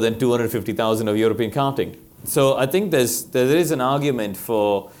cheaper than 250,000 of European karting. So I think there is an argument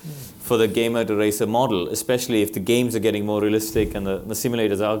for the gamer to racer model, especially if the games are getting more realistic and the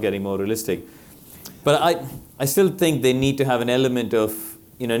simulators are getting more realistic. But I still think they need to have an element of,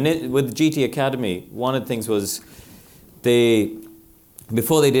 with GT Academy, one of the things was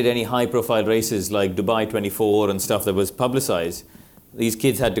before they did any high-profile races like Dubai 24 and stuff that was publicized, these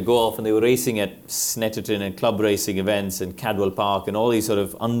kids had to go off and they were racing at Snetterton and club racing events and Cadwell Park and all these sort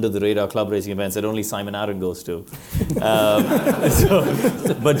of under-the-radar club racing events that only Simon Arron goes to.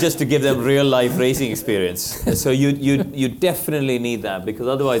 But just to give them real-life racing experience. So you definitely need that, because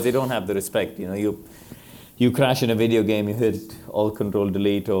otherwise they don't have the respect. You crash in a video game, you hit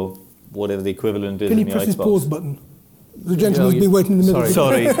Alt-Control-Delete or whatever the equivalent is. Can you press his pause button? The gentleman's been waiting in the middle.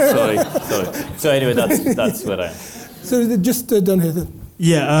 Sorry. So anyway, that's where I am. So they're just done here then.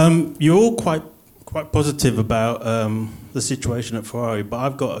 Yeah, you're all quite positive about the situation at Ferrari, but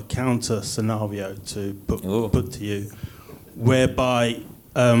I've got a counter scenario to put to you, whereby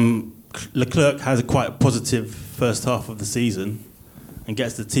Leclerc has quite a positive first half of the season and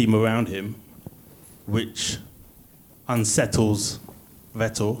gets the team around him, which unsettles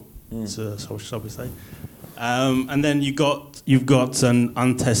Vettel, so shall we say. And then you've got an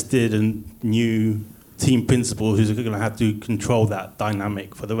untested and new team principal who's going to have to control that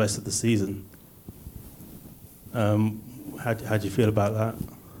dynamic for the rest of the season. How do you feel about that?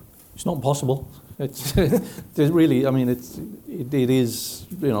 It's not possible. It's really. I mean, it is.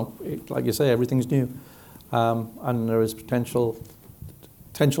 Like you say, everything's new, and there is potential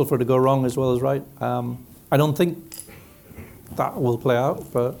for it to go wrong as well as right. I don't think that will play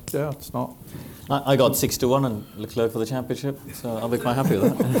out, but yeah, it's not. I got 6-1 on Leclerc for the championship, so I'll be quite happy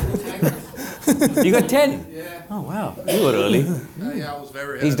with that. You got 10? Yeah. Oh, wow. You were early. Yeah, I was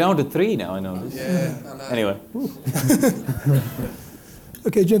very early. He's down to 3 now, I know. Yeah, I know. Anyway.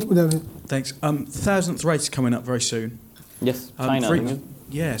 Okay, gentlemen down here. Thanks. 1000th race coming up very soon. Yes, China.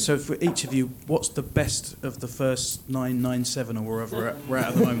 Yeah, so for each of you, what's the best of the first 997 or wherever we're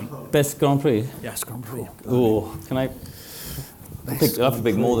at the moment? Best Grand Prix? Yes, Grand Prix. Oh, can I pick? I have to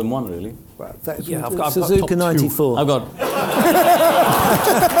pick more than one, really. Well, I've got Suzuka top two. 94. I've got.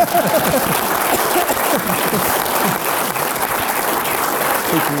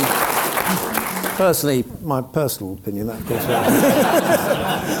 Personally, my personal opinion, that of course.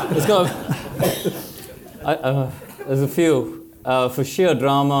 It's got. There's a few. For sheer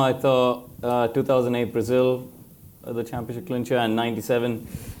drama, I thought 2008 Brazil, the championship clincher, and 97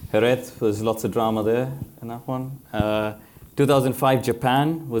 Jerez was lots of drama there in that one. 2005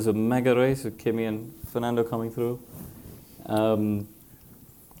 Japan was a mega race with Kimi and Fernando coming through. Yeah,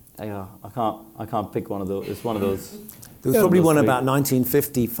 I can't pick one of those. It's one of those. There was probably one about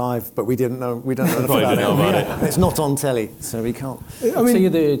 1955, but we don't know about it. It's not on telly, so we can't. I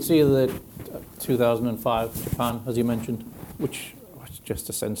mean, it's either 2005 Japan, as you mentioned, which was just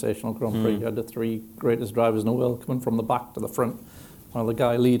a sensational Grand Prix. You had the three greatest drivers in the world coming from the back to the front, while the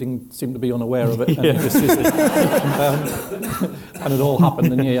guy leading seemed to be unaware of it. And, and it all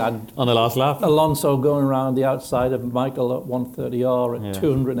happened, and you had on the last lap Alonso going around the outside of Michael at 130R at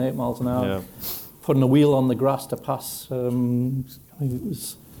 208 miles an hour, putting a wheel on the grass to pass. Was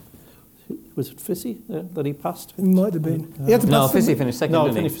it Fissy that he passed? It might have been. No, Fissy finished second. No,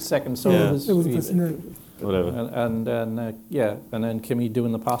 he finished second. So it was Fissy, no. Whatever. And then Kimi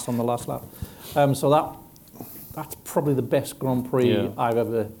doing the pass on the last lap. So that's probably the best Grand Prix I've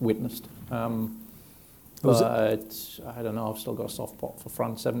ever witnessed. But I don't know, I've still got a soft spot for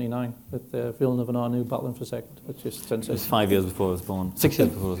France 79 with Villeneuve and Arnoux battling for second. It's just sensational. It was 5 years before I was born. 6 years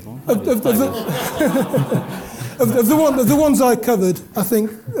before I was born. Of the ones I covered, I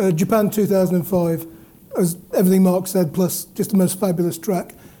think Japan 2005, as everything Mark said, plus just the most fabulous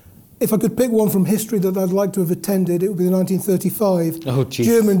track. If I could pick one from history that I'd like to have attended, it would be the 1935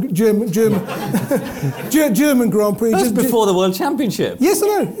 German Grand Prix. That's before the World Championship. Yes, I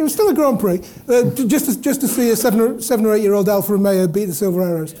know. It was still a Grand Prix. Just to see a 7 or 8-year-old Alfa Romeo beat the Silver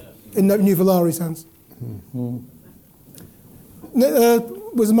Arrows in New Valari's hands.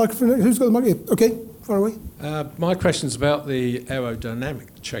 Was the microphone? Who's got the microphone? Okay, far away. My question's about the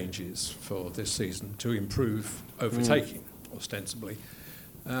aerodynamic changes for this season to improve overtaking, ostensibly.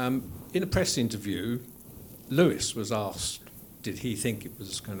 In a press interview, Lewis was asked, did he think it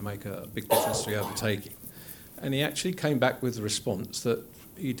was going to make a big difference to the overtaking? And he actually came back with the response that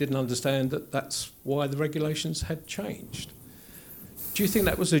he didn't understand that that's why the regulations had changed. Do you think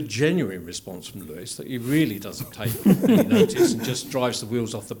that was a genuine response from Lewis, that he really doesn't take any notice and just drives the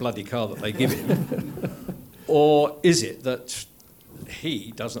wheels off the bloody car that they give him? Or is it that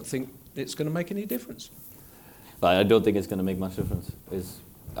he doesn't think it's going to make any difference? I don't think it's going to make much difference.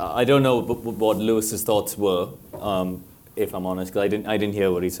 I don't know what Lewis's thoughts were, if I'm honest, because I didn't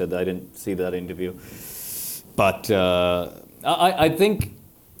hear what he said. I didn't see that interview. But I think,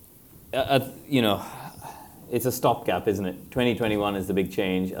 it's a stopgap, isn't it? 2021 is the big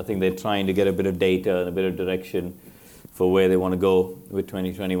change. I think they're trying to get a bit of data and a bit of direction for where they want to go with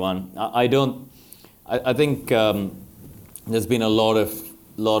 2021. I think there's been a lot of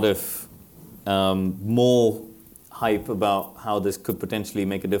more hype about how this could potentially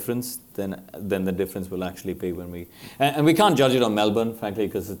make a difference than the difference will actually be when we... And we can't judge it on Melbourne, frankly,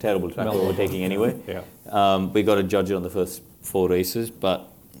 because it's a terrible track for overtaking anyway. We got to judge it on the first 4 races, but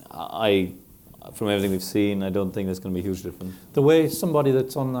from everything we've seen, I don't think there's going to be a huge difference. The way somebody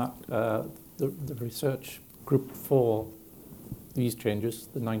that's on that, the research group for these changes,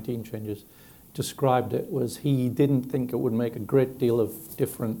 the 19 changes, described it was he didn't think it would make a great deal of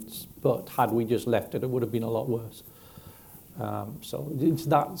difference, but had we just left it, it would have been a lot worse. So it's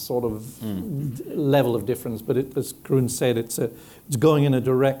that sort of level of difference, but as Karun said, it's going in a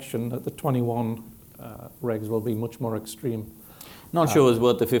direction that the 21 regs will be much more extreme. Not sure it's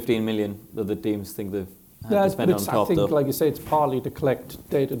worth the 15 million that the teams think they've had to spend on top, I think, though. like you say, it's partly to collect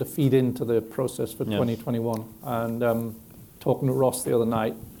data to feed into the process for 2021. And talking to Ross the other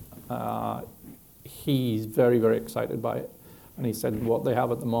night, he's very, very excited by it. And he said what they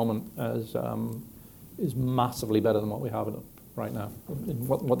have at the moment is massively better than what we have right now.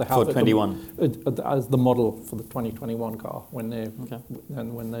 What they have for 21 as the model for the 2021 car when they're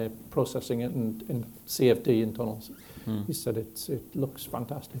processing it in CFD in tunnels. He said it looks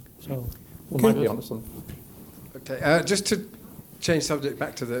fantastic. So we might be onto something. Okay, just to change subject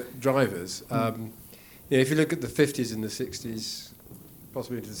back to the drivers. If you look at the 50s and the 60s,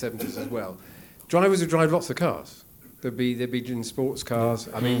 possibly into the 70s as well, drivers would drive lots of cars. They'd be in sports cars.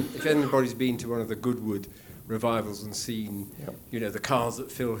 I mean, if anybody's been to one of the Goodwood revivals and seen, the cars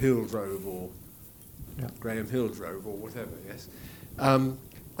that Phil Hill drove or Graham Hill drove or whatever, yes, And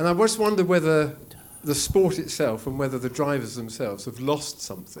I just wonder whether the sport itself and whether the drivers themselves have lost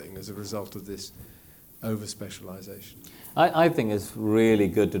something as a result of this over-specialisation. I think it's really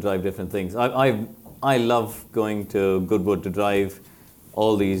good to drive different things. I love going to Goodwood to drive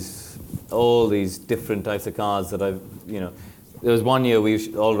all these different types of cars that I've, there was one year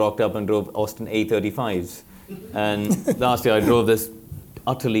we all rocked up and drove Austin A35s. And last year I drove this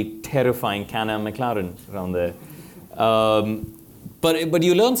utterly terrifying Can-Am McLaren around there. But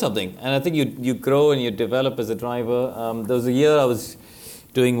you learn something, and I think you grow and you develop as a driver. There was a year I was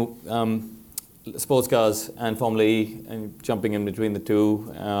doing sports cars and Formula E and jumping in between the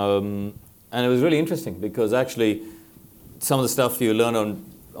two. And it was really interesting because actually some of the stuff you learn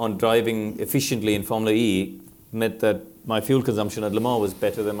on driving efficiently in Formula E meant that my fuel consumption at Le Mans was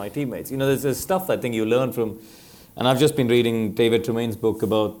better than my teammates. There's stuff I think you learn from. And I've just been reading David Tremaine's book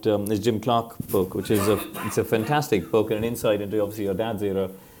about his Jim Clark book, which is it's a fantastic book and an insight into obviously your dad's era.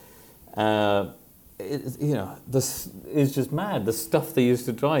 This is just mad. The stuff they used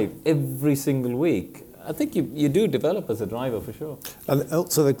to drive every single week. I think you do develop as a driver for sure. And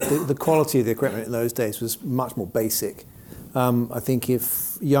also the quality of the equipment in those days was much more basic. I think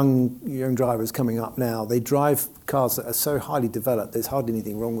if young drivers coming up now, they drive cars that are so highly developed, there's hardly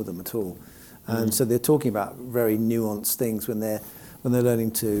anything wrong with them at all. And so they're talking about very nuanced things when they're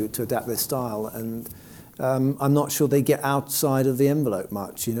learning to adapt their style. And I'm not sure they get outside of the envelope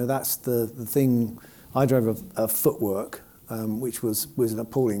much. That's the thing. I drove a footwork, which was an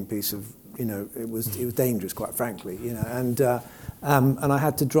appalling piece of, it was dangerous, quite frankly, and I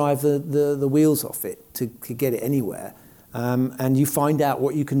had to drive the wheels off it to get it anywhere. And you find out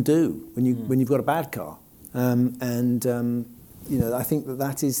what you can do when you've got a bad car. I think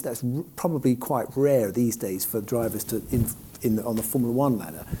that's probably quite rare these days for drivers to on the Formula One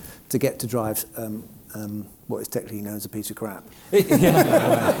ladder to get to drive what is technically known as a piece of crap.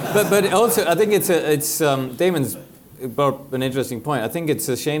 but also I think it's Damon's brought up an interesting point. I think it's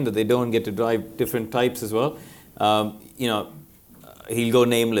a shame that they don't get to drive different types as well. He'll go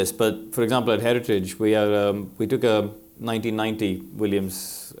nameless, but for example at Heritage we took a 1990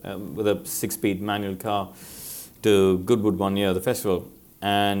 Williams with a 6-speed manual car to Goodwood one year, the festival,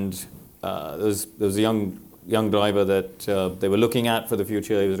 and there was a young driver that they were looking at for the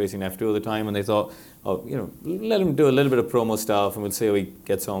future. He was racing F2 at the time, and they thought, let him do a little bit of promo stuff, and we'll see how he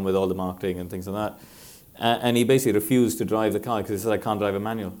gets on with all the marketing and things like that. And he basically refused to drive the car because he said, I can't drive a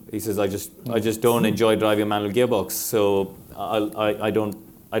manual. He says, I just don't enjoy driving a manual gearbox, so I don't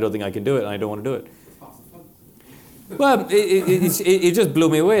think I can do it, and I don't want to do it. Well, it just blew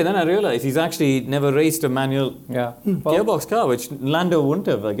me away. And then I realised he's actually never raced a manual gearbox car, which Lando wouldn't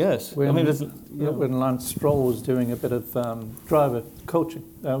have, I guess. When Lance Stroll was doing a bit of driver coaching,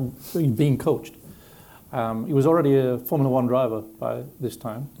 being coached, he was already a Formula One driver by this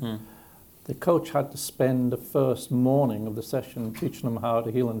time. The coach had to spend the first morning of the session teaching him how to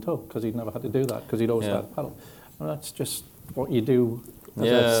heel and toe because he'd never had to do that because he'd always had a pedal. And that's just what you do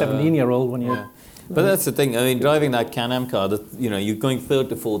as a 17-year-old when you... But that's the thing. I mean, driving that Can-Am car, you're going third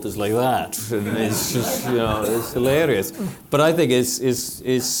to fourth is like that, and it's just, it's hilarious. But I think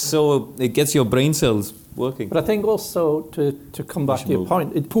it's so it gets your brain cells working. But I think also to come back to your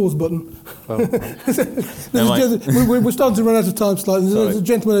point, pause button. We're starting to run out of time slightly. There's a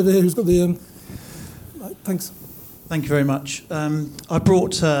gentleman over here who's got the. Thanks. Thank you very much. I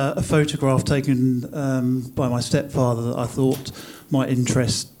brought a photograph taken by my stepfather that I thought might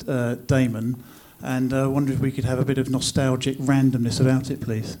interest Damon. And I wonder if we could have a bit of nostalgic randomness about it,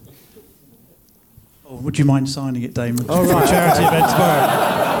 please. Or would you mind signing it, Damon? Oh, right. For a charity event tomorrow.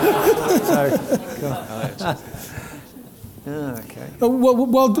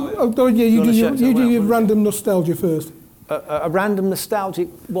 You do your random nostalgia first. A random nostalgic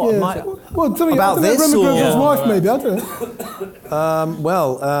what? Yeah, about this? His wife, maybe, I don't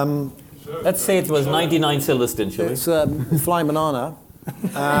know. Let's say it was 99 Silverstone, shall we? It's Flying Banana.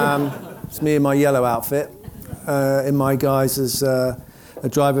 It's me in my yellow outfit, in my guise as a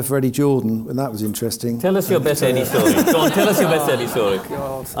driver for Eddie Jordan, and that was interesting. Tell us your best Eddie story. Go on, tell us your best Eddie story.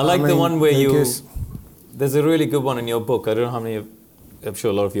 The one where there's a really good one in your book. I don't know how many I'm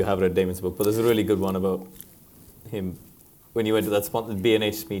sure a lot of you have read Damon's book, but there's a really good one about him when you went to that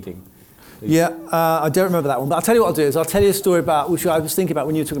B&H meeting. Yeah, I don't remember that one, but I'll tell you what I'll do is I'll tell you a story about, which I was thinking about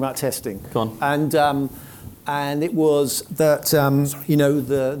when you were talking about testing. Go on. And it was that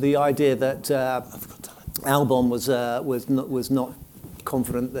the idea that Albon was not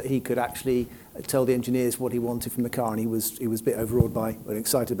confident that he could actually tell the engineers what he wanted from the car, and he was a bit overawed by and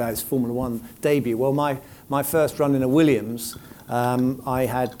excited about his Formula One debut. Well, my first run in a Williams, I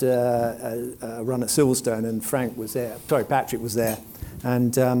had a run at Silverstone, and Patrick was there.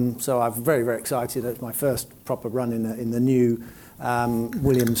 And so I'm very, very excited. It's my first proper run in the new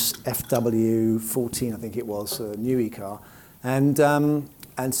Williams FW14, I think it was, a new car.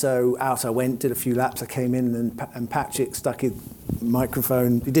 And so out I went, did a few laps. I came in, and Patrick stuck his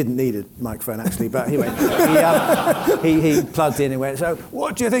microphone. He didn't need a microphone, actually, but anyway, he plugged in and went, "So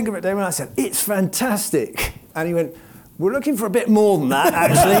what do you think of it, Damon?" I said, "It's fantastic." And he went, "We're looking for a bit more than that,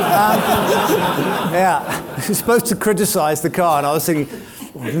 actually." Yeah, he was supposed to criticise the car, and I was thinking,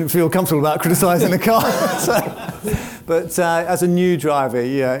 I didn't feel comfortable about criticising the car. But as a new driver,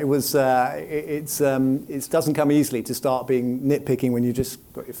 yeah, it doesn't come easily to start being nitpicking when you just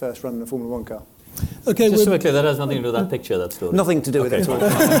got your first run in a Formula 1 car. Okay, just to be clear, that has nothing to do with that picture, that story. Nothing to do with it at all.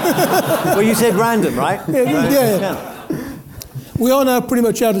 Well, you said random, right? Yeah. We are now pretty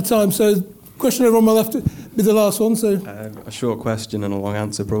much out of time, so question over on my left will be the last one. So a short question and a long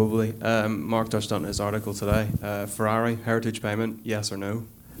answer, probably. Mark touched on his article today. Ferrari, heritage payment, yes or no?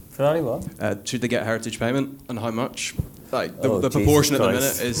 Ferrari what? Should they get heritage payment, and how much? Like the proportion at the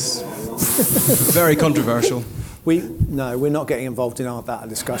minute is very controversial. We're not getting involved in that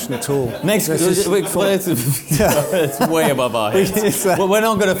discussion at all. Next, it's way above our heads. We're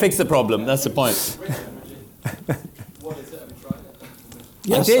not going to fix the problem. That's the point.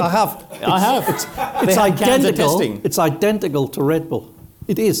 Yes, I have. It's identical. It's identical to Red Bull.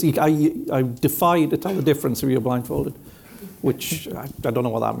 It is. I defy you to tell the difference if you're blindfolded, which I don't know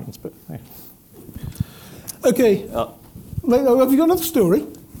what that means. But yeah. Okay. Have you got another story?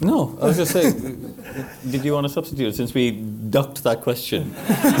 No, I was just saying. Did you want to substitute since we ducked that question?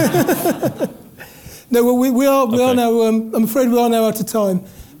 No, well, we are now. I'm afraid we are now out of time.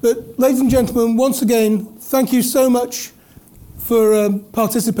 But, ladies and gentlemen, once again, thank you so much for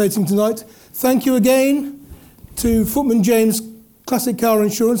participating tonight. Thank you again to Footman James Classic Car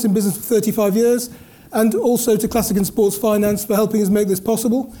Insurance, in business for 35 years, and also to Classic and Sports Finance for helping us make this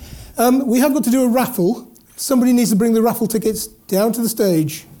possible. We have got to do a raffle. Somebody needs to bring the raffle tickets down to the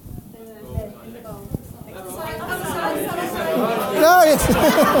stage. Oh, yes.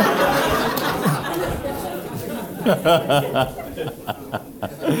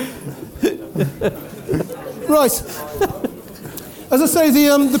 Right. As I say,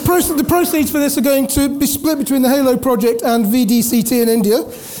 the proceeds for this are going to be split between the Halo project and VDCT in India.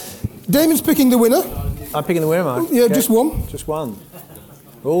 Damon's picking the winner. I'm picking the winner, Mark. Yeah, okay. Just one. Just one.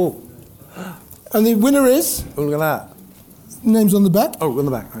 Oh. And the winner is... Oh, look at that. Name's on the back. Oh, on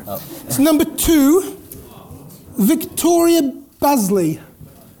the back. Right. Oh. It's number 2, Victoria Basley.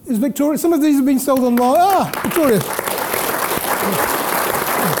 Is Victoria... Some of these have been sold online. Ah, Victoria.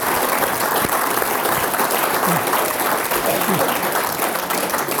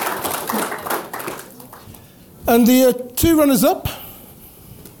 And the 2 runners-up.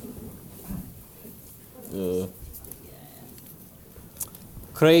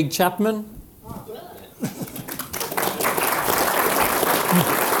 Craig Chapman.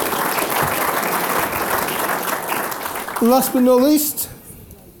 Last but not least,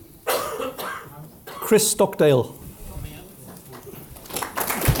 Chris Stockdale.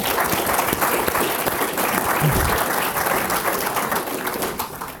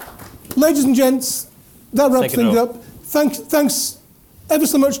 Ladies and gents, that wraps things up. Thanks ever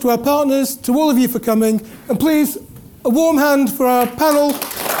so much to our partners, to all of you for coming, and please, a warm hand for our panel,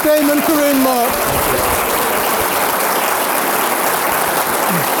 Damon, Karun, Mark.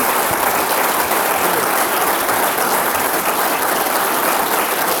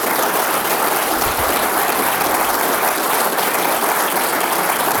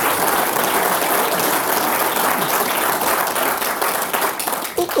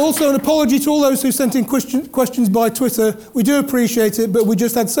 Also, an apology to all those who sent in questions by Twitter. We do appreciate it, but we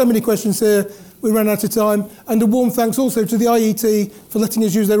just had so many questions here, we ran out of time. And a warm thanks also to the IET for letting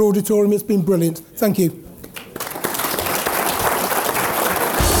us use their auditorium. It's been brilliant. Thank you.